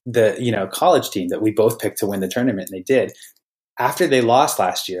 the, college team that we both picked to win the tournament, and they did. After they lost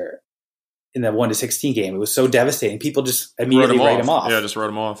last year in the 1-16 game, it was so devastating. People just immediately write them off. Yeah, just wrote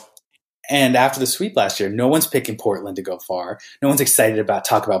them off. And after the sweep last year, no one's picking Portland to go far. No one's excited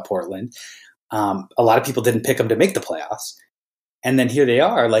talk about Portland. A lot of people didn't pick them to make the playoffs. And then here they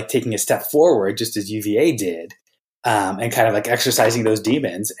are, like, taking a step forward, just as UVA did, and kind of like exercising those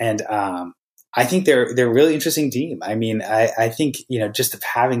demons. And I think they're a really interesting team. I mean, I think, just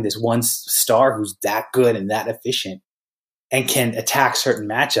having this one star who's that good and that efficient and can attack certain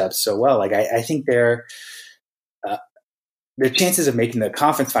matchups so well, like, I think their chances of making the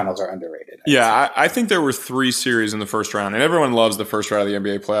conference finals are underrated. I think there were 3 series in the first round, and everyone loves the first round of the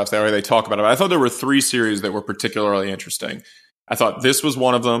NBA playoffs. That way they talk about it. But I thought there were 3 series that were particularly interesting. I thought this was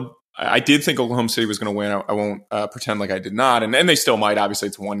one of them. I did think Oklahoma City was going to win. I won't pretend like I did not. And they still might. Obviously,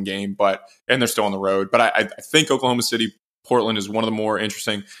 it's one game, and they're still on the road. But I think Oklahoma City, Portland is one of the more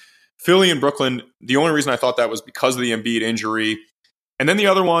interesting. Philly and Brooklyn, the only reason I thought that was because of the Embiid injury. And then the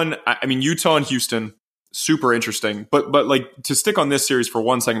other one, I mean, Utah and Houston, super interesting. But like, to stick on this series for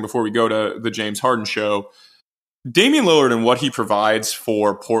 1 second before we go to the James Harden show, Damian Lillard and what he provides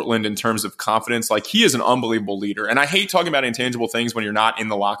for Portland in terms of confidence, like, he is an unbelievable leader. And I hate talking about intangible things when you're not in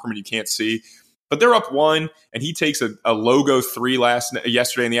the locker room and you can't see. But they're up 1, and he takes a logo 3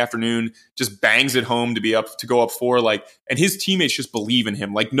 yesterday in the afternoon, just bangs it home to go up 4. Like, and his teammates just believe in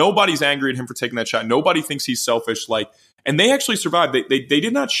him. Like, nobody's angry at him for taking that shot. Nobody thinks he's selfish. Like, and they actually survived. They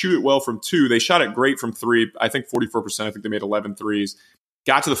did not shoot it well from 2. They shot it great from 3. I think 44%. I think they made 11 threes.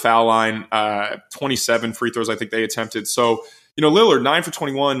 Got to the foul line, 27 free throws I think they attempted. So, Lillard, 9 for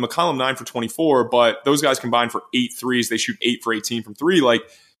 21, McCollum, 9 for 24, but those guys combined for 8 threes. They shoot 8 for 18 from 3. Like,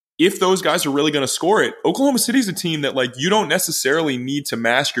 if those guys are really going to score it, Oklahoma City's a team that, like, you don't necessarily need to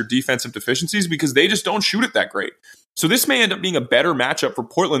mask your defensive deficiencies because they just don't shoot it that great. So this may end up being a better matchup for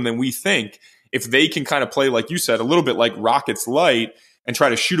Portland than we think if they can kind of play, like you said, a little bit like Rockets light and try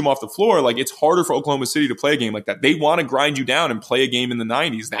to shoot them off the floor. Like, it's harder for Oklahoma City to play a game like that. They want to grind you down and play a game in the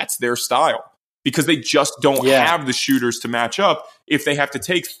 90s. That's their style because they just don't have the shooters to match up if they have to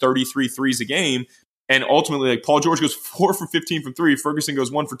take 33 threes a game. And ultimately, like, Paul George goes 4 for 15 from 3. Ferguson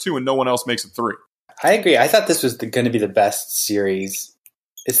goes 1 for 2, and no one else makes a 3. I agree. I thought this was going to be the best series.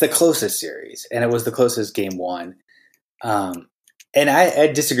 It's the closest series, and it was the closest game one. And I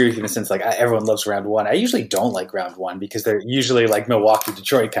disagree with you in the sense like everyone loves round one. I usually don't like round one because they're usually like Milwaukee,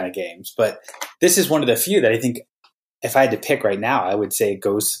 Detroit kind of games. But this is one of the few that I think if I had to pick right now, I would say it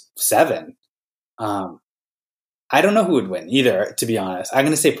goes 7. I don't know who would win either, to be honest. I'm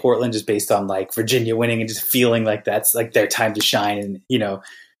going to say Portland just based on like Virginia winning and just feeling like that's like their time to shine. And, you know,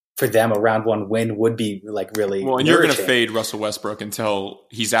 for them, a round one win would be like really well. And you're going to fade Russell Westbrook until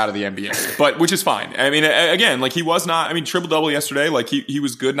he's out of the NBA, but which is fine. I mean, again, like he was not. I mean, triple double yesterday. Like he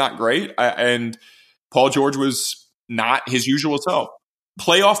was good, not great. And Paul George was not his usual self.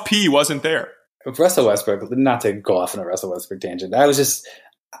 Playoff P wasn't there. Russell Westbrook. Not to go off on a Russell Westbrook tangent.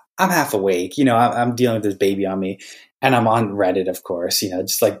 I'm half awake. You know, I'm dealing with this baby on me, and I'm on Reddit, of course. You know,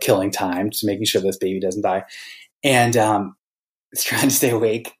 just like killing time, just making sure this baby doesn't die, and trying to stay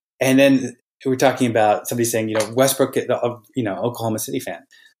awake. And then we're talking about somebody saying, you know, Westbrook, you know, Oklahoma City fan.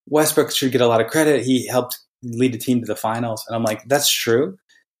 Westbrook should get a lot of credit. He helped lead the team to the finals. And I'm like, that's true.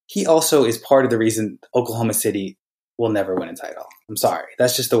 He also is part of the reason Oklahoma City will never win a title. I'm sorry.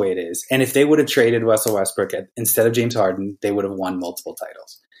 That's just the way it is. And if they would have traded Russell Westbrook instead of James Harden, they would have won multiple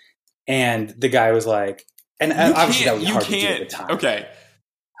titles. And the guy was like, and obviously that was hard to do at the time. Okay.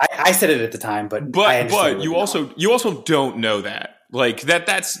 I said it at the time, but you also don't know that. Like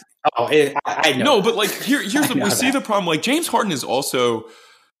that's I know. No, but like here's we see the problem. Like James Harden is also,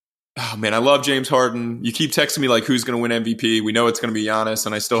 oh man, I love James Harden. You keep texting me like who's going to win MVP. We know it's going to be Giannis,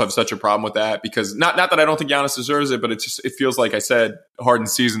 and I still have such a problem with that because not that I don't think Giannis deserves it, but it feels like I said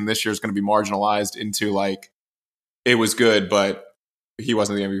Harden's season this year is going to be marginalized into like it was good, but he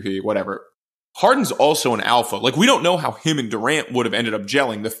wasn't the MVP. Whatever. Harden's also an alpha. Like we don't know how him and Durant would have ended up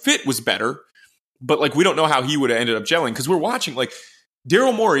gelling. The fit was better, but like we don't know how he would have ended up gelling because we're watching like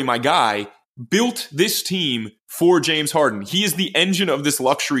Daryl Morey, my guy, built this team for James Harden. He is the engine of this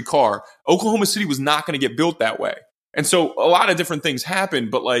luxury car. Oklahoma City was not going to get built that way. And so a lot of different things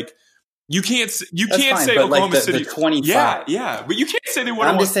happened, but like you can't say Oklahoma like City. The 25. Yeah, but you can't say they would have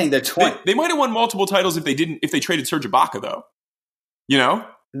won. I'm just saying the 20. They might have won multiple titles if they traded Serge Ibaka though. You know?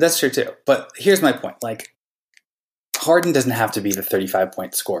 That's true too. But here's my point. Like Harden doesn't have to be the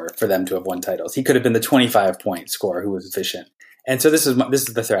 35-point scorer for them to have won titles. He could have been the 25-point scorer who was efficient. And so this is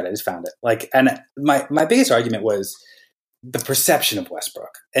the thread. I just found it. Like, and my biggest argument was the perception of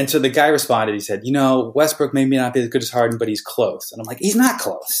Westbrook. And so the guy responded. He said, you know, Westbrook may not be as good as Harden, but he's close. And I'm like, he's not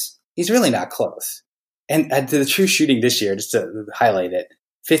close. He's really not close. And to the true shooting this year, just to highlight it,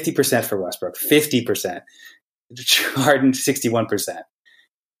 50% for Westbrook, 50%. Harden, 61%.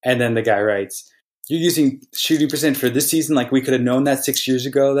 And then the guy writes, you're using shooting percent for this season like we could have known that 6 years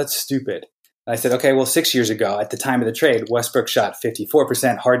ago? That's stupid. And I said, okay, well, 6 years ago, at the time of the trade, Westbrook shot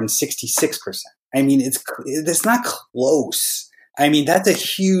 54%, Harden 66%. I mean, it's not close. I mean, that's a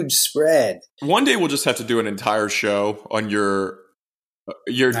huge spread. One day we'll just have to do an entire show on your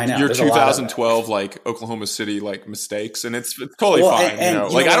 2012 like Oklahoma City like mistakes, and it's totally fine. And, you know,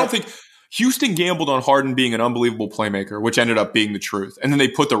 like I don't think Houston gambled on Harden being an unbelievable playmaker, which ended up being the truth. And then they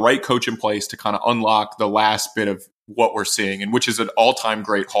put the right coach in place to kind of unlock the last bit of what we're seeing, and which is an all-time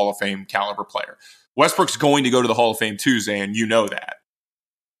great Hall of Fame caliber player. Westbrook's going to go to the Hall of Fame too, Zan. You know that.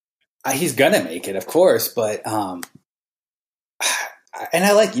 He's going to make it, of course. But, and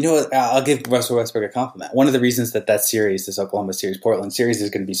I like, you know, I'll give Russell Westbrook a compliment. One of the reasons that series, this Oklahoma series, Portland series is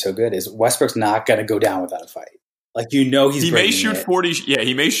going to be so good is Westbrook's not going to go down without a fight. Like, you know, he may shoot 40. Yeah,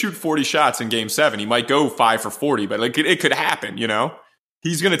 he may shoot 40 shots in Game 7. He might go 5 for 40, but like it could happen. You know,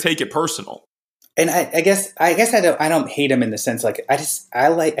 he's going to take it personal. And I guess I don't hate him in the sense like I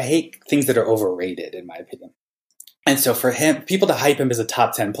hate things that are overrated in my opinion. And so for him, people to hype him as a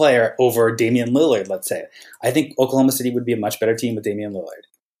top 10 player over Damian Lillard, let's say, I think Oklahoma City would be a much better team with Damian Lillard.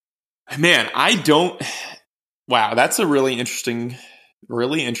 Man, wow, that's a really interesting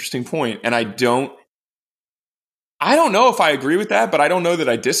point. And I don't know if I agree with that, but I don't know that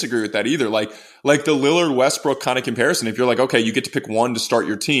I disagree with that either. Like the Lillard Westbrook kind of comparison. If you're like, okay, you get to pick one to start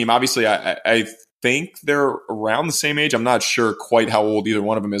your team. Obviously, I think they're around the same age. I'm not sure quite how old either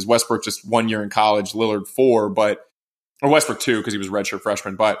one of them is. Westbrook just 1 year in college, Lillard 4, or Westbrook 2 because he was a redshirt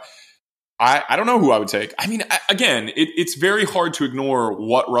freshman. But I don't know who I would take. I mean, again, it's very hard to ignore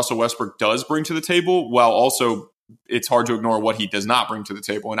what Russell Westbrook does bring to the table, while also it's hard to ignore what he does not bring to the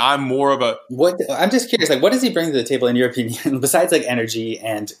table. And I'm more of I'm just curious, like, what does he bring to the table in your opinion, besides like energy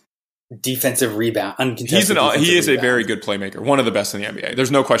and defensive rebound? He is a very good playmaker, one of the best in the NBA.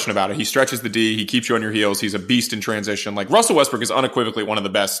 There's no question about it. He stretches the D, he keeps you on your heels. He's a beast in transition. Like Russell Westbrook is unequivocally one of the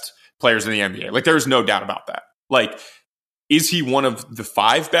best players in the NBA. Like there's no doubt about that. Like Is he one of the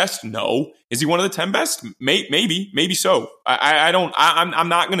 5 best? No. Is he one of the 10 best? Maybe so. I'm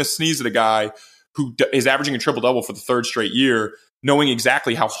not going to sneeze at a guy who is averaging a triple-double for the 3rd straight year, knowing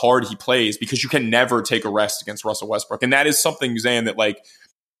exactly how hard he plays, because you can never take a rest against Russell Westbrook. And that is something, Zan, that like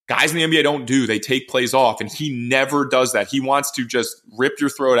guys in the NBA don't do. They take plays off, and he never does that. He wants to just rip your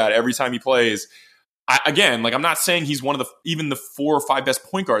throat out every time he plays. Again, like I'm not saying he's one of even the 4 or 5 best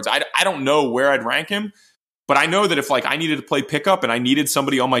point guards. I don't know where I'd rank him. But I know that if like I needed to play pickup and I needed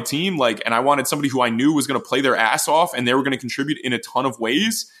somebody on my team, like, and I wanted somebody who I knew was going to play their ass off and they were going to contribute in a ton of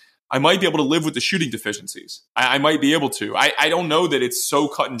ways, I might be able to live with the shooting deficiencies. I might be able to. I don't know that it's so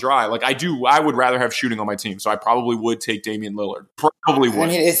cut and dry. Like I would rather have shooting on my team. So I probably would take Damian Lillard. Probably would. I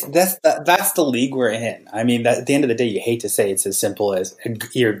mean, that's the league we're in. I mean, at the end of the day, you hate to say it's as simple as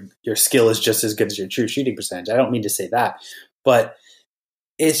your skill is just as good as your true shooting percentage. I don't mean to say that, but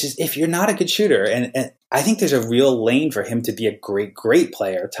it's just, if you're not a good shooter, and I think there's a real lane for him to be a great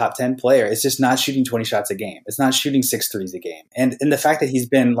player, top 10 player. It's just not shooting 20 shots a game. It's not shooting 6 threes a game. And the fact that he's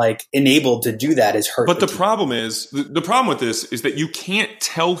been like enabled to do that is hurt. But the problem with this is that you can't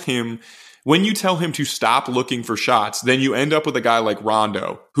tell him, when you tell him to stop looking for shots, then you end up with a guy like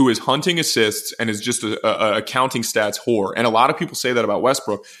Rondo, who is hunting assists and is just a counting stats whore. And a lot of people say that about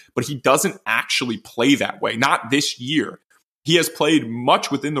Westbrook, but he doesn't actually play that way. Not this year. He has played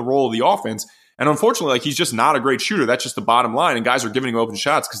much within the role of the offense. And unfortunately, like, he's just not a great shooter. That's just the bottom line. And guys are giving him open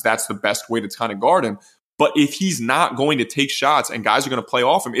shots because that's the best way to kind of guard him. But if he's not going to take shots and guys are going to play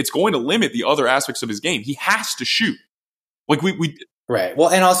off him, it's going to limit the other aspects of his game. He has to shoot. Like right. Well,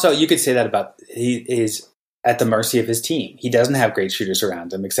 and also you could say that about, he is at the mercy of his team. He doesn't have great shooters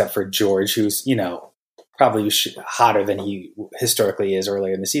around him, except for George, who's, probably hotter than he historically is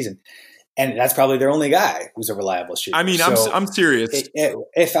earlier in the season. And that's probably their only guy who's a reliable shooter. I mean, so I'm serious.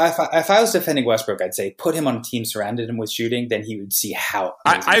 If I was defending Westbrook, I'd say put him on a team surrounded him with shooting. Then he would see how.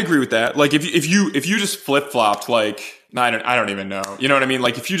 I agree with that. Like if you just flip flopped, like I don't even know. You know what I mean?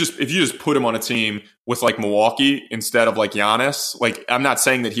 Like if you just put him on a team with like Milwaukee instead of like Giannis, like I'm not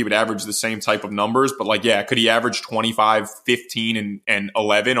saying that he would average the same type of numbers, but like could he average 25, 15, and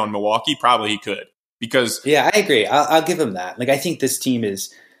 11 on Milwaukee? Probably he could, because I agree. I'll give him that. Like I think this team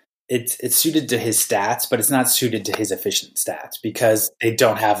is. It's suited to his stats, but it's not suited to his efficient stats because they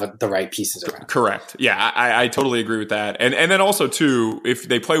don't have the right pieces around. Correct. Yeah, I totally agree with that. And then also, too, if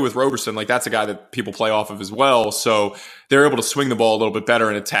they play with Roberson, like that's a guy that people play off of as well. So they're able to swing the ball a little bit better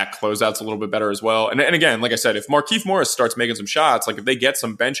and attack closeouts a little bit better as well. And again, like I said, if Markieff Morris starts making some shots, like if they get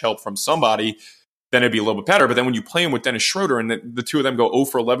some bench help from somebody, then it'd be a little bit better. But then when you play him with Dennis Schroeder and the two of them go 0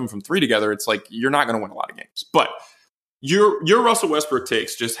 for 11 from 3 together, it's like you're not going to win a lot of games. But your Russell Westbrook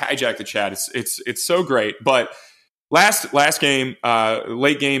takes just hijack the chat. It's so great. But last game,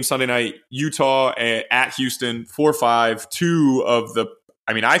 late game Sunday night, Utah at Houston, 4-5. Two of the,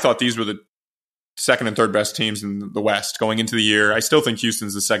 I mean, I thought these were the second and third best teams in the West going into the year. I still think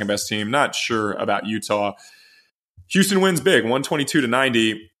Houston's the second best team. Not sure about Utah. Houston wins big,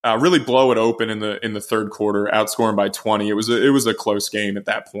 122-90. Really blow it open in the third quarter, outscoring by 20. It was a close game at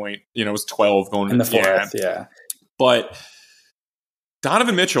that point. It was 12 going in the fourth. Yeah. But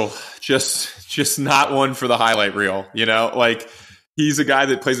Donovan Mitchell, just not one for the highlight reel. Like he's a guy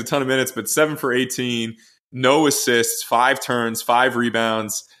that plays a ton of minutes, but 7 for 18, no assists, 5 turns, 5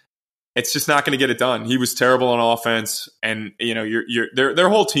 rebounds. It's just not going to get it done. He was terrible on offense, and their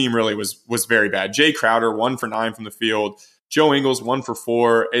whole team really was very bad. Jay Crowder, 1 for 9 from the field. Joe Ingles, 1 for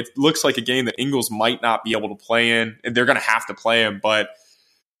 4. It looks like a game that Ingles might not be able to play in, and they're going to have to play him. But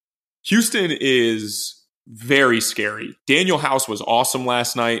Houston is very scary. Daniel House was awesome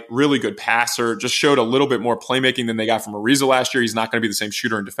last night. Really good passer. Just showed a little bit more playmaking than they got from Ariza last year. He's not going to be the same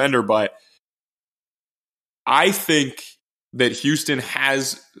shooter and defender, but I think that Houston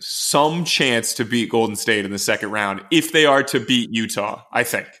has some chance to beat Golden State in the second round if they are to beat Utah, I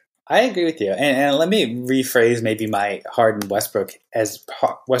think. I agree with you. And let me rephrase maybe my Harden Westbrook as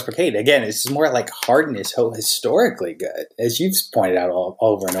Westbrook hate. Again, it's more like Harden is so historically good, as you've pointed out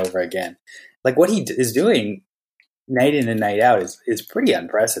over and over again. Like what he is doing night in and night out is pretty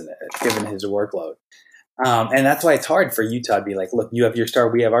unprecedented given his workload. And that's why it's hard for Utah to be like, look, you have your star,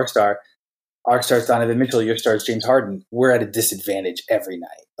 we have our star. Our star's Donovan Mitchell, your star's James Harden. We're at a disadvantage every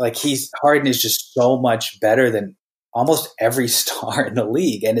night. Like Harden is just so much better than almost every star in the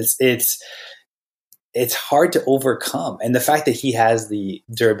league. And it's hard to overcome. And the fact that he has the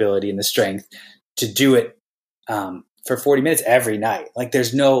durability and the strength to do it for 40 minutes every night. Like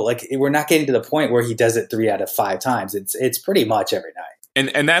there's no, like we're not getting to the point where he does it 3 out of 5 times. It's pretty much every night.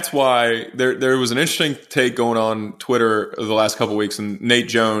 And that's why there was an interesting take going on Twitter the last couple of weeks, and Nate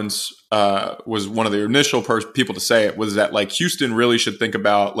Jones was one of the initial people to say it, was that like Houston really should think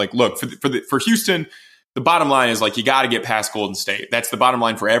about like, look, for Houston, the bottom line is like you got to get past Golden State. That's the bottom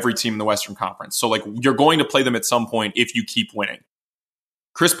line for every team in the Western Conference. So like you're going to play them at some point if you keep winning.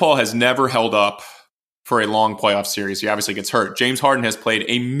 Chris Paul has never held up for a long playoff series. He obviously gets hurt. James Harden has played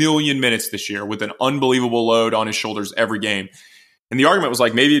 1 million minutes this year with an unbelievable load on his shoulders every game. And the argument was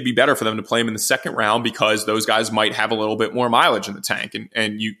like, maybe it'd be better for them to play him in the second round because those guys might have a little bit more mileage in the tank.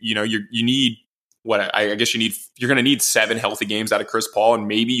 And you need you're going to need 7 healthy games out of Chris Paul. And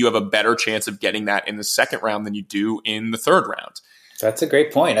maybe you have a better chance of getting that in the second round than you do in the third round. That's a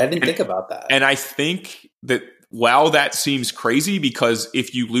great point. I didn't think about that. And I think that while that seems crazy, because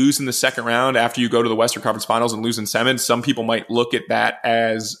if you lose in the second round after you go to the Western Conference Finals and lose in 7, some people might look at that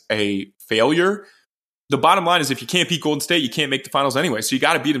as a failure. The bottom line is if you can't beat Golden State, you can't make the finals anyway. So you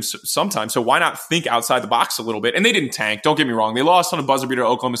got to beat them sometime. So why not think outside the box a little bit? And they didn't tank. Don't get me wrong. They lost on a buzzer beater to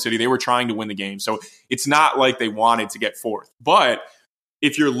Oklahoma City. They were trying to win the game. So it's not like they wanted to get fourth. But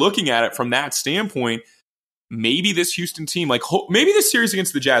if you're looking at it from that standpoint, maybe this Houston team, like maybe this series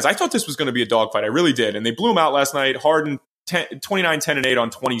against the Jazz, I thought this was going to be a dogfight. I really did. And they blew them out last night. Harden 29, 10, and 8 on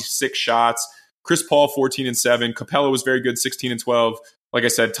 26 shots. Chris Paul 14 and 7. Capella was very good, 16 and 12. Like I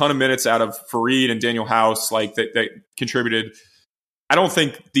said, ton of minutes out of Fareed and Daniel House, like that contributed. I don't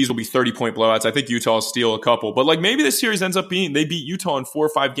think these will be 30-point blowouts. I think Utah will steal a couple. But like maybe this series ends up being they beat Utah in 4 or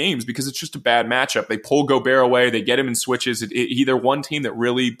 5 games because it's just a bad matchup. They pull Gobert away. They get him in switches. Either one team that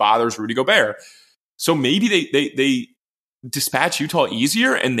really bothers Rudy Gobert. So maybe they dispatch Utah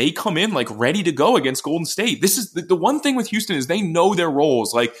easier and they come in like ready to go against Golden State. This is the one thing with Houston is they know their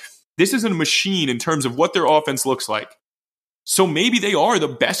roles. Like this isn't a machine in terms of what their offense looks like. So maybe they are the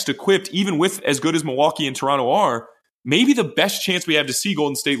best equipped, even with as good as Milwaukee and Toronto are. Maybe the best chance we have to see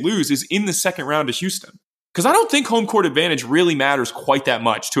Golden State lose is in the second round to Houston. Because I don't think home court advantage really matters quite that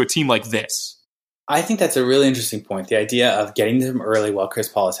much to a team like this. I think that's a really interesting point. The idea of getting them early while Chris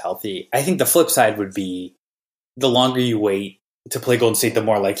Paul is healthy. I think the flip side would be the longer you wait to play Golden State, the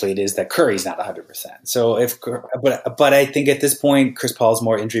more likely it is that Curry's not 100%. So but I think at this point, Chris Paul is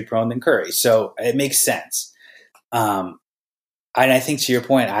more injury prone than Curry. So it makes sense. And I think to your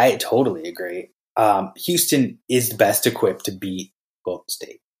point, I totally agree. Houston is best equipped to beat Golden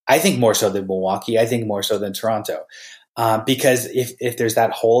State. I think more so than Milwaukee. I think more so than Toronto. Because if there's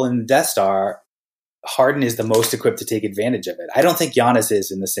that hole in the Death Star, Harden is the most equipped to take advantage of it. I don't think Giannis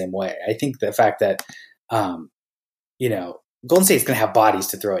is in the same way. I think the fact that, Golden State is going to have bodies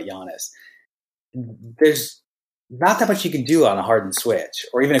to throw at Giannis. There's not that much you can do on a Harden switch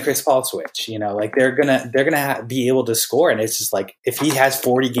or even a Chris Paul switch. Like they're gonna be able to score, and it's just like if he has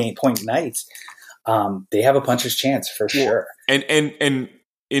 40-point nights, they have a puncher's chance for sure. And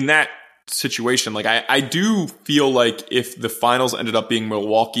in that situation, like I do feel like if the finals ended up being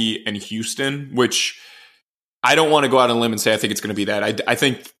Milwaukee and Houston, which I don't want to go out on a limb and say I think it's going to be that. I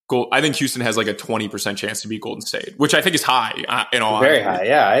think Houston has like a 20% chance to beat Golden State, which I think is high. Very high.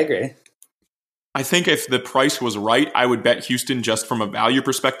 Yeah, I agree. I think if the price was right, I would bet Houston just from a value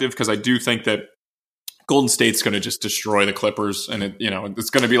perspective because I do think that Golden State's going to just destroy the Clippers, and it's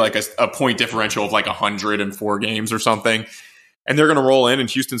going to be like a point differential of like 104 games or something, and they're going to roll in, and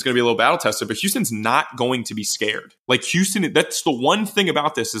Houston's going to be a little battle tested. But Houston's not going to be scared. Like Houston, that's the one thing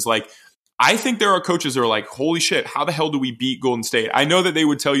about this is like I think there are coaches that are like, holy shit, how the hell do we beat Golden State? I know that they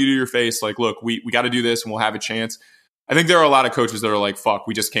would tell you to your face like, look, we got to do this and we'll have a chance. I think there are a lot of coaches that are like, fuck,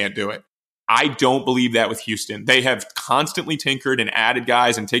 we just can't do it. I don't believe that with Houston. They have constantly tinkered and added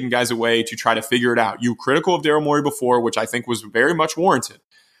guys and taken guys away to try to figure it out. You were critical of Daryl Morey before, which I think was very much warranted.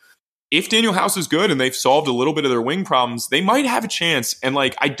 If Daniel House is good and they've solved a little bit of their wing problems, they might have a chance. And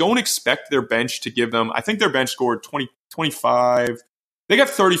like, I don't expect their bench to give them, I think their bench scored 25. They got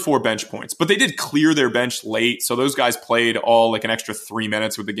 34 bench points, but they did clear their bench late. So those guys played all like an extra 3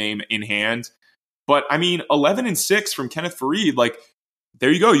 minutes with the game in hand. But I mean, 11 and 6 from Kenneth Faried, like, there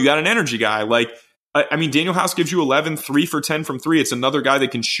you go. You got an energy guy. Like, I mean, Daniel House gives you 11, 3 for 10 from 3. It's another guy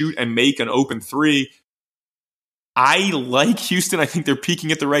that can shoot and make an open 3. I like Houston. I think they're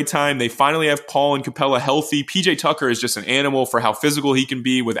peaking at the right time. They finally have Paul and Capella healthy. PJ Tucker is just an animal for how physical he can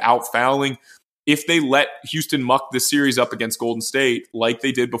be without fouling. If they let Houston muck this series up against Golden State like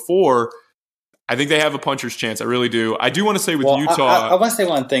they did before, I think they have a puncher's chance. I really do. I do want to say with Utah. I want to say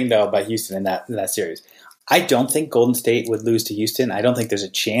one thing, though, about Houston in that series. I don't think Golden State would lose to Houston. I don't think there's a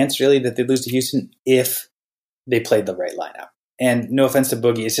chance really that they'd lose to Houston if they played the right lineup. And no offense to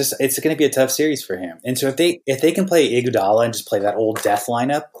Boogie, it's going to be a tough series for him. And so if they can play Iguodala and just play that old death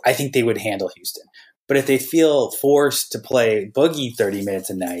lineup, I think they would handle Houston. But if they feel forced to play Boogie 30 minutes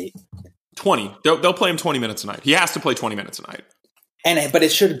a night, 20, they'll play him 20 minutes a night. He has to play 20 minutes a night. But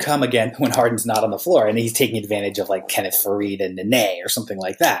it should come again when Harden's not on the floor and he's taking advantage of like Kenneth Faried and Nene or something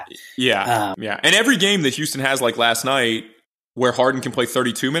like that. Yeah. And every game that Houston has, like last night, where Harden can play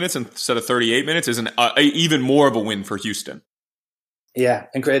 32 minutes instead of 38 minutes, is even more of a win for Houston. Yeah,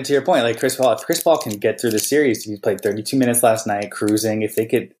 and credit to your point, like Chris Paul, if Chris Paul can get through the series, he played 32 minutes last night, cruising. If they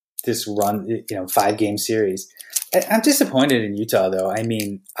could just run, 5-game series. I'm disappointed in Utah, though. I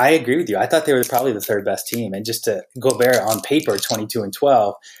mean, I agree with you. I thought they were probably the third best team, and just to Gobert on paper,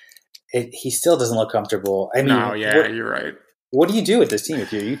 22-12, he still doesn't look comfortable. I mean, you're right. What do you do with this team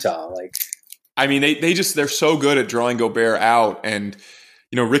if you're Utah? Like, I mean, they're so good at drawing Gobert out, and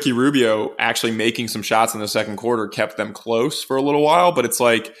Ricky Rubio actually making some shots in the second quarter kept them close for a little while. But it's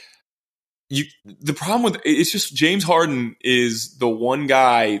like the problem with it's just James Harden is the one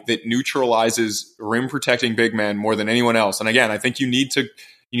guy that neutralizes rim protecting big men more than anyone else. And again, I think you need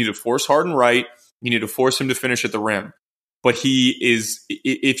to force Harden right. You need to force him to finish at the rim. But he is,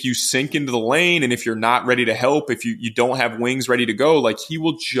 if you sink into the lane and if you're not ready to help, if you don't have wings ready to go, like he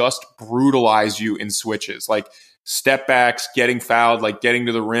will just brutalize you in switches, like step backs, getting fouled, like getting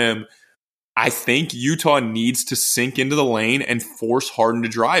to the rim. I think Utah needs to sink into the lane and force Harden to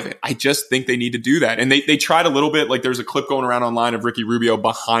drive it. I just think they need to do that. And they tried a little bit, like there's a clip going around online of Ricky Rubio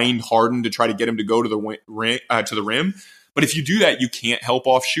behind Harden to try to get him to go to the rim. But if you do that, you can't help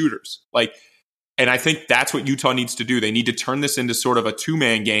off shooters. And I think that's what Utah needs to do. They need to turn this into sort of a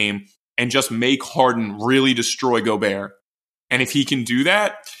two-man game and just make Harden really destroy Gobert. And if he can do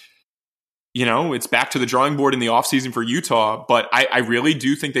that, it's back to the drawing board in the offseason for Utah. But I really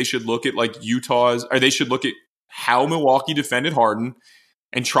do think they should look at they should look at how Milwaukee defended Harden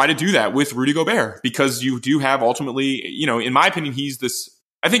and try to do that with Rudy Gobert, because you do have ultimately, in my opinion,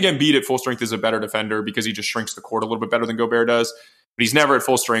 I think Embiid at full strength is a better defender because he just shrinks the court a little bit better than Gobert does. But he's never at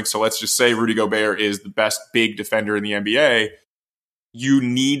full strength. So let's just say Rudy Gobert is the best big defender in the NBA. You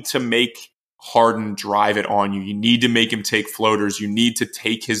need to make Harden drive it on you. You need to make him take floaters. You need to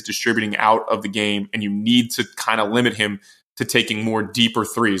take his distributing out of the game, and you need to kind of limit him to taking more deeper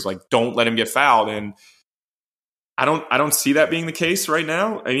threes. Like, don't let him get fouled. And I don't see that being the case right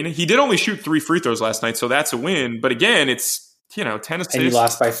now. I mean, he did only shoot 3 free throws last night, so that's a win. But again, it's 10 assists. And you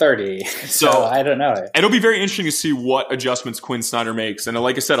lost by 30. So I don't know. It'll be very interesting to see what adjustments Quinn Snyder makes. And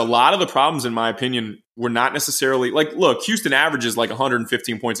like I said, a lot of the problems, in my opinion, were not necessarily look, Houston averages like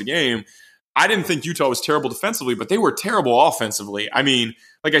 115 points a game. I didn't think Utah was terrible defensively, but they were terrible offensively. I mean,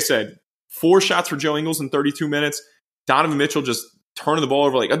 like I said, 4 shots for Joe Ingles in 32 minutes. Donovan Mitchell just turning the ball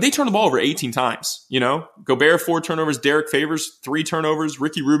over. They turned the ball over 18 times, Gobert, 4 turnovers. Derek Favors, 3 turnovers.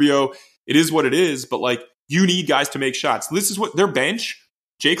 Ricky Rubio, it is what it is. But you need guys to make shots. This is what their bench.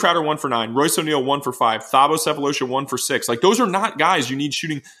 Jay Crowder 1 for 9. Royce O'Neal 1 for 5. Thabo Sefolosha 1 for 6. Those are not guys you need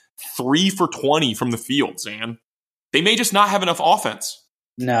shooting 3 for 20 from the field, Zan. They may just not have enough offense.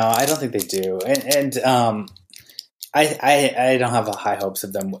 No, I don't think they do. And I don't have high hopes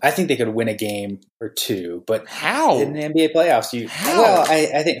of them. I think they could win a game or 2, but how in the NBA playoffs?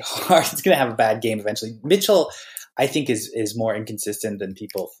 I think Harden's going to have a bad game eventually. Mitchell, I think, is more inconsistent than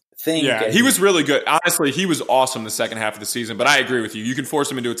people think. Yeah, he was really good. Honestly, he was awesome the second half of the season. But I agree with you. You can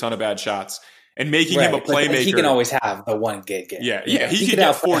force him into a ton of bad shots, and making him a playmaker. He can always have the one good game. Yeah, he could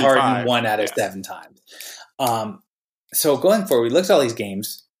have 45. Harden 1 out of 7 times. So going forward, we looked at all these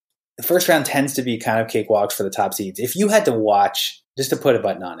games. The first round tends to be kind of cakewalks for the top seeds. If you had to watch, just to put a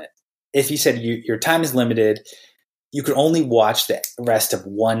button on it, if you said your time is limited, you could only watch the rest of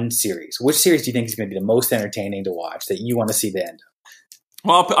one series. Which series do you think is going to be the most entertaining to watch that you want to see the end of?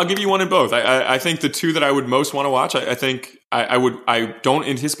 Well, I'll give you one in both. I think the 2 that I would most want to watch, I think I don't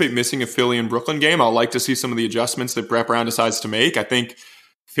anticipate missing a Philly and Brooklyn game. I'll like to see some of the adjustments that Brett Brown decides to make. I think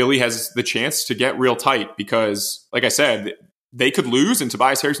Philly has the chance to get real tight because, like I said, they could lose, and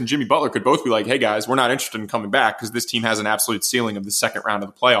Tobias Harris and Jimmy Butler could both be like, hey, guys, we're not interested in coming back because this team has an absolute ceiling of the second round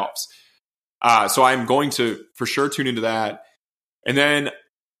of the playoffs. So I'm going to, for sure, tune into that. And then,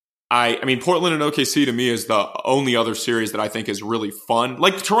 I mean, Portland and OKC to me is the only other series that I think is really fun.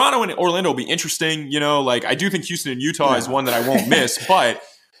 Toronto and Orlando will be interesting, I do think Houston and Utah is one that I won't miss, but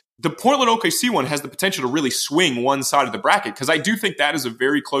the Portland OKC one has the potential to really swing one side of the bracket because I do think that is a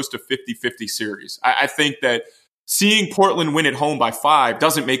very close to 50-50 series. I think that seeing Portland win at home by 5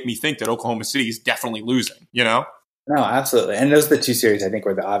 doesn't make me think that Oklahoma City is definitely losing, No, No, absolutely. And those are the two series I think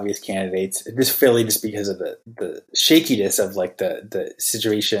were the obvious candidates. Just Philly, just because of the shakiness of like the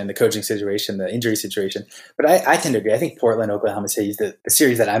situation, the coaching situation, the injury situation. But I tend to agree. I think Portland, Oklahoma City is the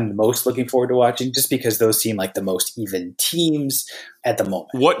series that I'm the most looking forward to watching, just because those seem like the most even teams at the moment.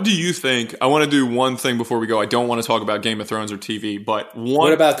 What do you think? I want to do one thing before we go. I don't want to talk about Game of Thrones or TV, but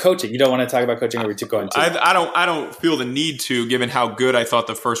what about coaching? You don't want to talk about coaching, or we to go into? I don't feel the need to, given how good I thought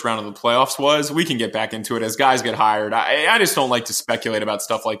the first round of the playoffs was. We can get back into it as guys get hired. I just don't like to speculate about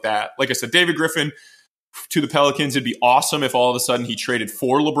stuff like that. Like I said, David Griffin to the Pelicans, it'd be awesome if all of a sudden he traded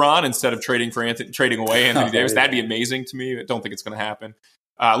for LeBron instead of trading away Anthony Davis. That'd be amazing to me. I don't think it's going to happen.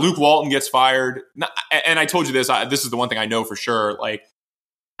 Luke Walton gets fired. And I told you this. This is the one thing I know for sure. Like,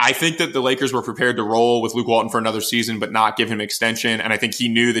 I think that the Lakers were prepared to roll with Luke Walton for another season, but not give him extension. And I think he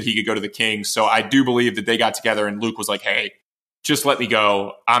knew that he could go to the Kings. So I do believe that they got together and Luke was like, hey, just let me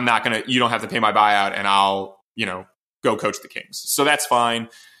go. I'm not going to, you don't have to pay my buyout and I'll, go coach the Kings. So that's fine.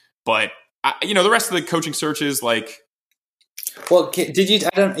 But, the rest of the coaching searches, like. Well, I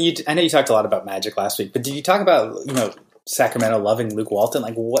know you talked a lot about Magic last week, but did you talk about, Sacramento loving Luke Walton?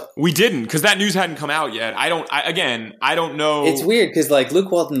 Like, what? We didn't, because that news hadn't come out yet. I don't know. It's weird because like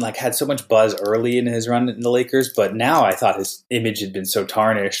Luke Walton like had so much buzz early in his run in the Lakers, but now I thought his image had been so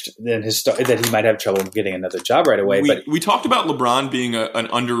tarnished that he might have trouble getting another job right away. We talked about LeBron being an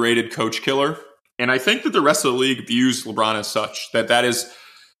underrated coach killer, and I think that the rest of the league views LeBron as such. That is,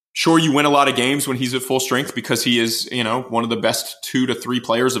 sure, you win a lot of games when he's at full strength because he is one of the best 2 to 3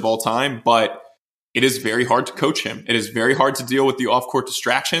 players of all time, but it is very hard to coach him. It is very hard to deal with the off-court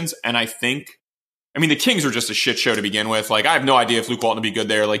distractions. And the Kings are just a shit show to begin with. Like, I have no idea if Luke Walton would be good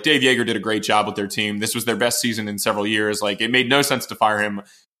there. Like, Dave Yeager did a great job with their team. This was their best season in several years. Like, it made no sense to fire him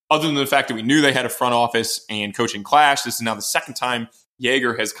other than the fact that we knew they had a front office and coaching clash. This is now the second time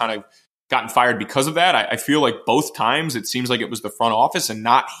Yeager has kind of gotten fired because of that. I feel like both times it seems like it was the front office and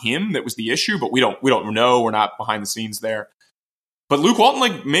not him that was the issue, but we don't know. We're not behind the scenes there. But Luke Walton,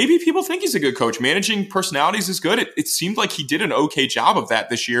 like, maybe people think he's a good coach. Managing personalities is good. It seemed like he did an okay job of that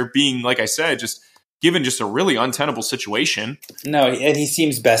this year, being, like I said, just given just a really untenable situation. No, and he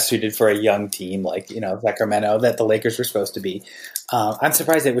seems best suited for a young team like, Sacramento that the Lakers were supposed to be. I'm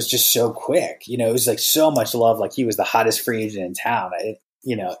surprised it was just so quick. It was like so much love, like he was the hottest free agent in town.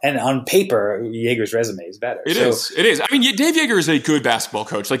 And on paper, Yeager's resume is better. It is. I mean, Dave Yeager is a good basketball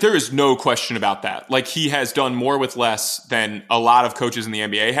coach. Like, there is no question about that. Like, he has done more with less than a lot of coaches in the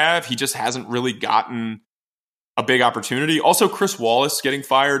NBA have. He just hasn't really gotten a big opportunity. Also, Chris Wallace getting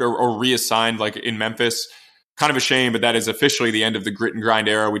fired or reassigned, like in Memphis, kind of a shame, but that is officially the end of the grit and grind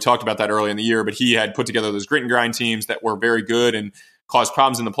era. We talked about that early in the year, but he had put together those grit and grind teams that were very good and caused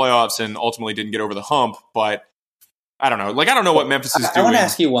problems in the playoffs and ultimately didn't get over the hump. But I don't know. Like, I don't know what Memphis is doing. I want to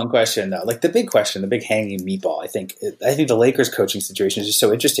ask you one question, though. Like, the big question, the big hanging meatball, I think the Lakers coaching situation is just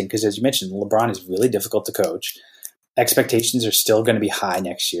so interesting because, as you mentioned, LeBron is really difficult to coach. Expectations are still going to be high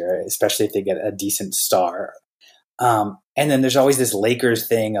next year, especially if they get a decent star. And then there's always this Lakers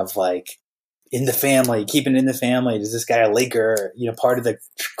thing of, like, in the family, keeping it in the family. Is this guy a Laker, part of the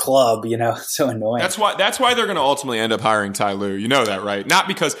club, it's so annoying. That's why they're going to ultimately end up hiring Ty Lue. You know that, right? Not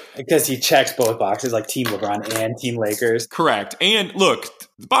because he checks both boxes, like Team LeBron and Team Lakers. Correct. And look,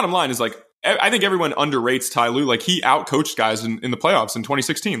 the bottom line is, like, I think everyone underrates Ty Lue. Like, he outcoached guys in the playoffs in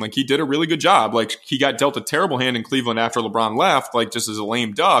 2016. Like, he did a really good job. Like, he got dealt a terrible hand in Cleveland after LeBron left, like, just as a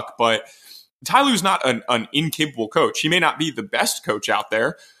lame duck. But Ty Lue's not an incapable coach. He may not be the best coach out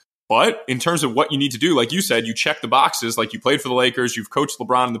there, but in terms of what you need to do, like you said, you check the boxes. Like, you played for the Lakers, you've coached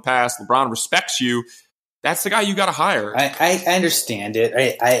LeBron in the past, LeBron respects you. That's the guy you got to hire. I understand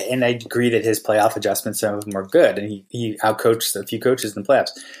it. I agree that his playoff adjustments, some of them are good, and he outcoached a few coaches in the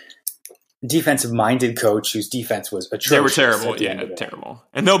playoffs. Defensive-minded coach whose defense was atrocious. They were terrible, terrible.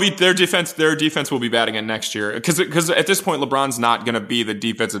 And their defense will be bad again next year because at this point, LeBron's not going to be the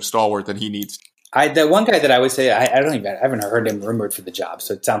defensive stalwart that he needs. The one guy that I would say I haven't heard him rumored for the job,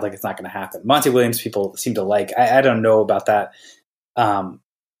 so it sounds like it's not going to happen. Monty Williams, people seem to like. I don't know about that.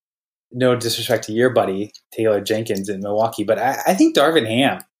 No disrespect to your buddy Taylor Jenkins in Milwaukee, but I think Darvin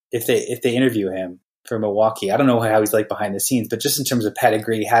Ham, if they interview him for Milwaukee, I don't know how he's like behind the scenes, but just in terms of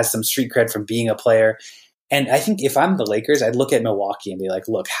pedigree, has some street cred from being a player. And I think if I'm the Lakers, I'd look at Milwaukee and be like,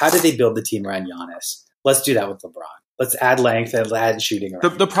 look, how did they build the team around Giannis? Let's do that with LeBron. Let's add length and add shooting.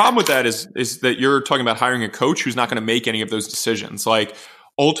 The problem with that is that you're talking about hiring a coach who's not going to make any of those decisions. Like,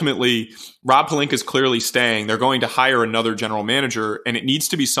 ultimately, Rob Pelinka is clearly staying. They're going to hire another general manager, and it needs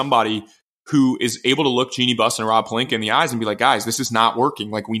to be somebody who is able to look Jeannie Buss and Rob Pelinka in the eyes and be like, guys, this is not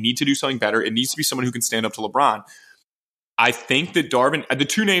working. Like, we need to do something better. It needs to be someone who can stand up to LeBron. I think that Darvin, the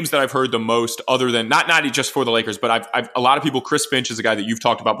two names that I've heard the most, other than not just for the Lakers, but I've a lot of people. Chris Finch is a guy that you've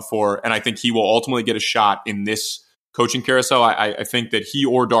talked about before, and I think he will ultimately get a shot in this coaching carousel. I think that he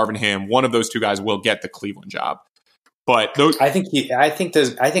or Darvin Ham, one of those two guys, will get the Cleveland job. But those, I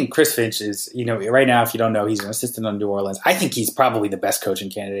think Chris Finch is, right now, if you don't know, he's an assistant on New Orleans. I think he's probably the best coaching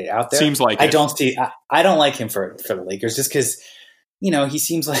candidate out there. Seems like I don't like him for the Lakers just because, he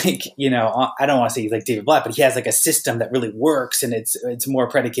seems like, I don't want to say he's like David Blatt, but he has like a system that really works, and it's more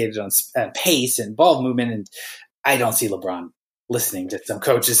predicated on pace and ball movement. And I don't see LeBron listening to some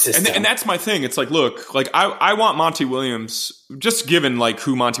coach's system. And that's my thing. It's like, look, like I want Monty Williams, just given like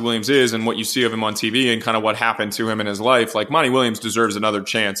who Monty Williams is and what you see of him on TV and kind of what happened to him in his life, like Monty Williams deserves another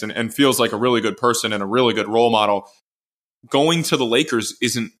chance and feels like a really good person and a really good role model. Going to the Lakers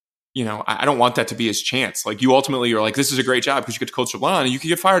isn't, I don't want that to be his chance. Like you ultimately are like, this is a great job because you get to coach LeBron and you could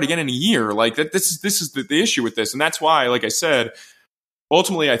get fired again in a year. Like that, this is the issue with this. And that's why, like I said,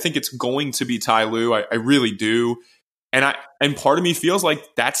 ultimately I think it's going to be Ty Lue. I really do. And part of me feels like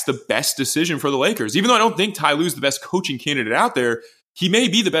that's the best decision for the Lakers. Even though I don't think Ty Lue's the best coaching candidate out there, he may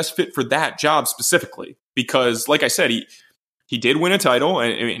be the best fit for that job specifically. Because, like I said, he did win a title,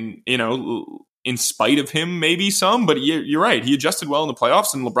 and in spite of him, maybe some. But you're right, he adjusted well in the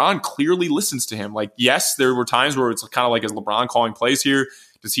playoffs, and LeBron clearly listens to him. Like, yes, there were times where it's kind of like, is LeBron calling plays here?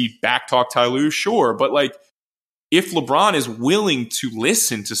 Does he backtalk Ty Lue? Sure, but like, if LeBron is willing to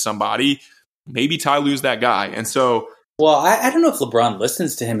listen to somebody, maybe Ty Lue's that guy, and so. Well, I don't know if LeBron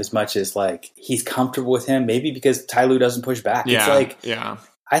listens to him as much as like he's comfortable with him. Maybe because Ty Lue doesn't push back. Yeah, it's like, yeah.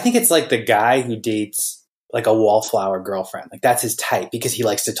 I think it's like the guy who dates like a wallflower girlfriend. Like that's his type because he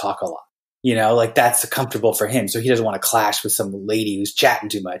likes to talk a lot. Like that's comfortable for him. So he doesn't want to clash with some lady who's chatting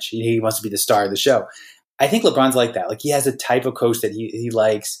too much. He wants to be the star of the show. I think LeBron's like that. Like he has a type of coach that he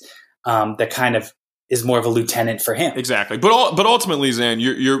likes that kind of is more of a lieutenant for him. Exactly. But ultimately, Zan,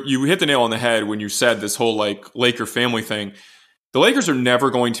 you hit the nail on the head when you said this whole like Laker family thing. The Lakers are never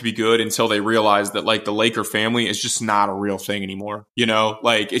going to be good until they realize that like the Laker family is just not a real thing anymore.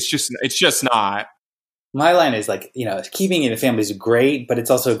 Like it's just not. My line is like, keeping in a family is great, but it's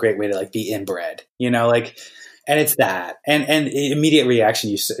also a great way to like be inbred, and it's that. And immediate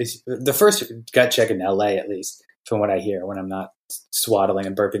reaction, the first gut check in LA, at least from what I hear when I'm not swaddling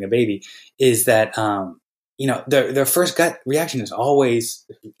and burping a baby, is that their first gut reaction is always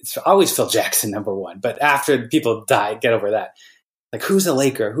Phil Jackson number one. But after people die, get over that. Like, who's a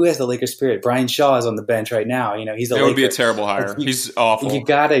Laker? Who has the Laker spirit? Brian Shaw is on the bench right now. He's a Laker. It would be a terrible hire. He's awful. You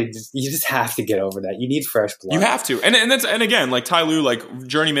just have to get over that. You need fresh blood. You have to. And again, like Ty Lue, like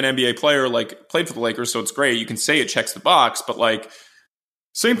journeyman NBA player, like played for the Lakers, so it's great. You can say it checks the box, but like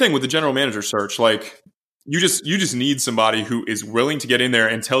same thing with the general manager search. Like you just need somebody who is willing to get in there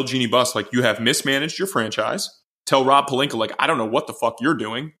and tell Jeannie Buss, like, you have mismanaged your franchise. Tell Rob Pelinka, like, I don't know what the fuck you're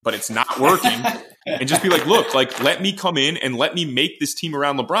doing, but it's not working. And just be like, look, like, let me come in and let me make this team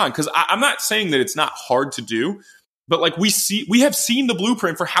around LeBron. Because I'm not saying that it's not hard to do, but like we have seen the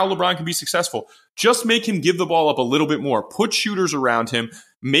blueprint for how LeBron can be successful. Just make him give the ball up a little bit more. Put shooters around him.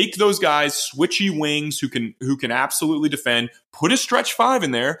 Make those guys switchy wings who can absolutely defend. Put a stretch five in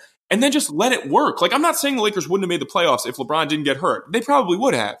there. And then just let it work. Like, I'm not saying the Lakers wouldn't have made the playoffs if LeBron didn't get hurt. They probably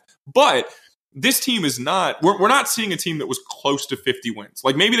would have. But this team is not – we're not seeing a team that was close to 50 wins.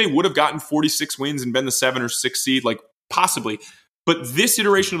 Like, maybe they would have gotten 46 wins and been the 7 or 6 seed, like, possibly. But this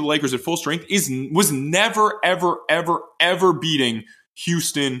iteration of the Lakers at full strength was never, ever, ever, ever beating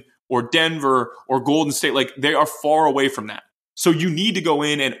Houston or Denver or Golden State. Like, they are far away from that. So you need to go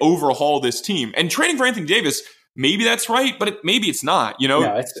in and overhaul this team. And trading for Anthony Davis – maybe that's right, but maybe it's not,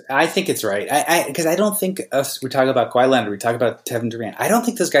 No, I think it's right. Because I don't think we talk about Kawhi Leonard, we talk about Kevin Durant. I don't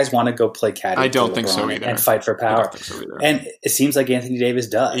think those guys want to go play caddy. I don't think so either. And fight for power. I don't think so either. And it seems like Anthony Davis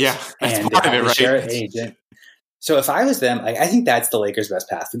does. Yeah, that's part of it, right? So if I was them, I think that's the Lakers' best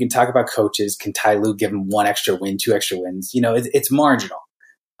path. We can talk about coaches. Can Ty Lue give them 1 extra win, 2 extra wins? It's marginal.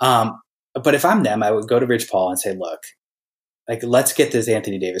 But if I'm them, I would go to Rich Paul and say, look, like, let's get this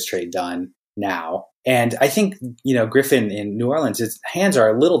Anthony Davis trade done now. And I think, Griffin in New Orleans, his hands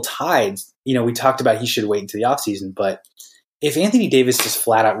are a little tied. We talked about he should wait until the offseason, but if Anthony Davis just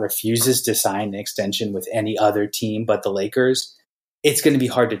flat out refuses to sign an extension with any other team but the Lakers, it's going to be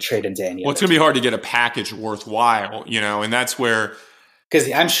hard to trade into any. Well, it's going to be hard to get a package worthwhile, and that's where.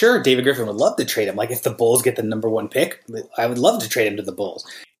 Because I'm sure David Griffin would love to trade him. Like, if the Bulls get the number 1 pick, I would love to trade him to the Bulls.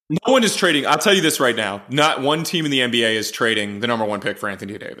 No one is trading. I'll tell you this right now. Not one team in the NBA is trading the number 1 pick for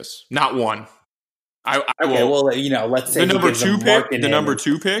Anthony Davis. Not one. I will. Well, let's say the number 2 pick. The number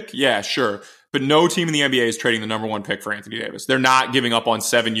 2 pick. Yeah, sure. But no team in the NBA is trading the number 1 pick for Anthony Davis. They're not giving up on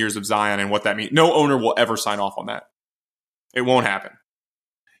 7 years of Zion and what that means. No owner will ever sign off on that. It won't happen.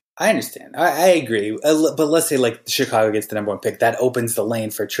 I understand. I agree. But let's say like Chicago gets the number one pick. That opens the lane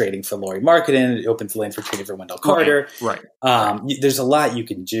for trading for Lauri Markkanen. It opens the lane for trading for Wendell Carter. Right. There's a lot you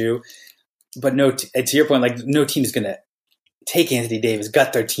can do. But to your point, like no team is going to take Anthony Davis,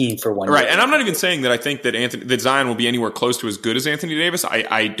 gut their team for 1 year. Right. And I'm not even saying that I think that Zion will be anywhere close to as good as Anthony Davis.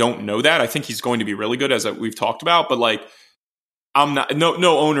 I don't know that. I think he's going to be really good, as we've talked about. But like, I'm not.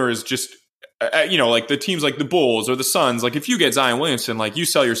 No owner is just. Like the teams like the Bulls or the Suns, like if you get Zion Williamson, like you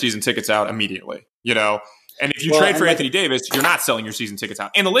sell your season tickets out immediately, And if you trade for Anthony Davis, you're not selling your season tickets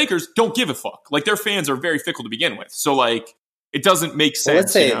out. And the Lakers don't give a fuck. Like their fans are very fickle to begin with. So like it doesn't make sense.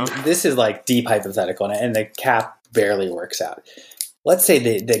 Let's say this is like deep hypothetical and the cap barely works out. Let's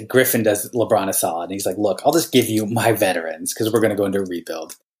say that Griffin does LeBron a solid and he's like, look, I'll just give you my veterans because we're going to go into a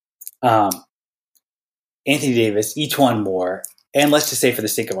rebuild. Anthony Davis, each one more. And let's just say for the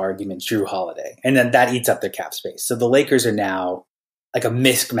sake of argument, Drew Holiday. And then that eats up their cap space. So the Lakers are now like a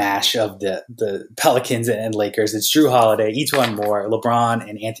mishmash of the Pelicans and Lakers. It's Drew Holiday, each one more, LeBron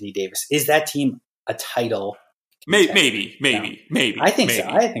and Anthony Davis. Is that team a title? Maybe. I think so.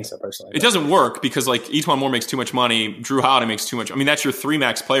 I think so personally. It doesn't work because like each one more makes too much money. Drew Holiday makes too much. I mean, that's your three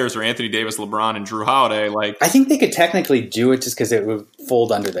max players are Anthony Davis, LeBron, and Drew Holiday. Like I think they could technically do it just because it would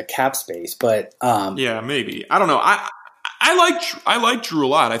fold under the cap space. But yeah, maybe. I don't know. I like Drew a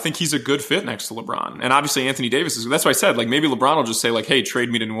lot. I think he's a good fit next to LeBron. And obviously Anthony Davis is – that's why I said, like, maybe LeBron will just say, like, hey, trade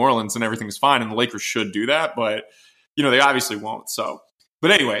me to New Orleans and everything's fine. And the Lakers should do that. But, they obviously won't. So, but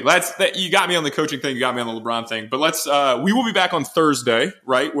anyway, you got me on the coaching thing. You got me on the LeBron thing. But we will be back on Thursday,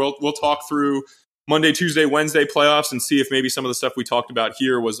 right? We'll talk through Monday, Tuesday, Wednesday playoffs and see if maybe some of the stuff we talked about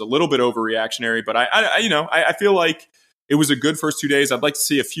here was a little bit overreactionary. But I feel like it was a good first 2 days. I'd like to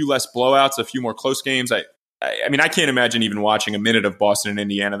see a few less blowouts, a few more close games. I mean, I can't imagine even watching a minute of Boston and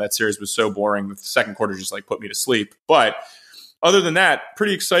Indiana. That series was so boring. The second quarter just like put me to sleep. But other than that,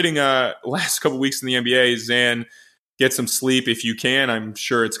 pretty exciting last couple weeks in the NBA. Zan, get some sleep if you can. I'm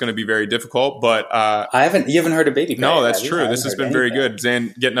sure it's going to be very difficult. But you haven't heard a baby cry. No, that's true. This has been very good.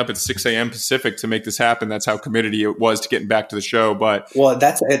 Zan getting up at 6 a.m. Pacific to make this happen. That's how committed he was to getting back to the show. But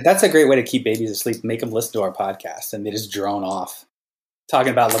that's a great way to keep babies asleep. Make them listen to our podcast and they just drone off.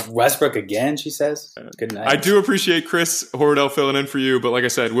 Talking about Westbrook again, she says. Good night. I do appreciate Chris Horridell filling in for you, but like I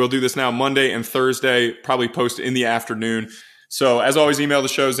said, we'll do this now Monday and Thursday, probably post in the afternoon. So as always, email the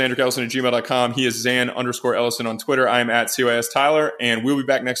show, ZandrickEllison@gmail.com. He is Zan_Ellison on Twitter. I am at CYS Tyler, and we'll be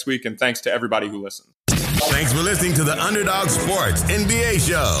back next week, and thanks to everybody who listened. Thanks for listening to the Underdog Sports NBA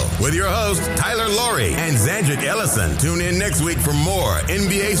Show with your hosts, Tyler Laurie and Zandrick Ellison. Tune in next week for more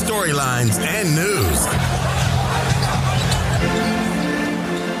NBA storylines and news.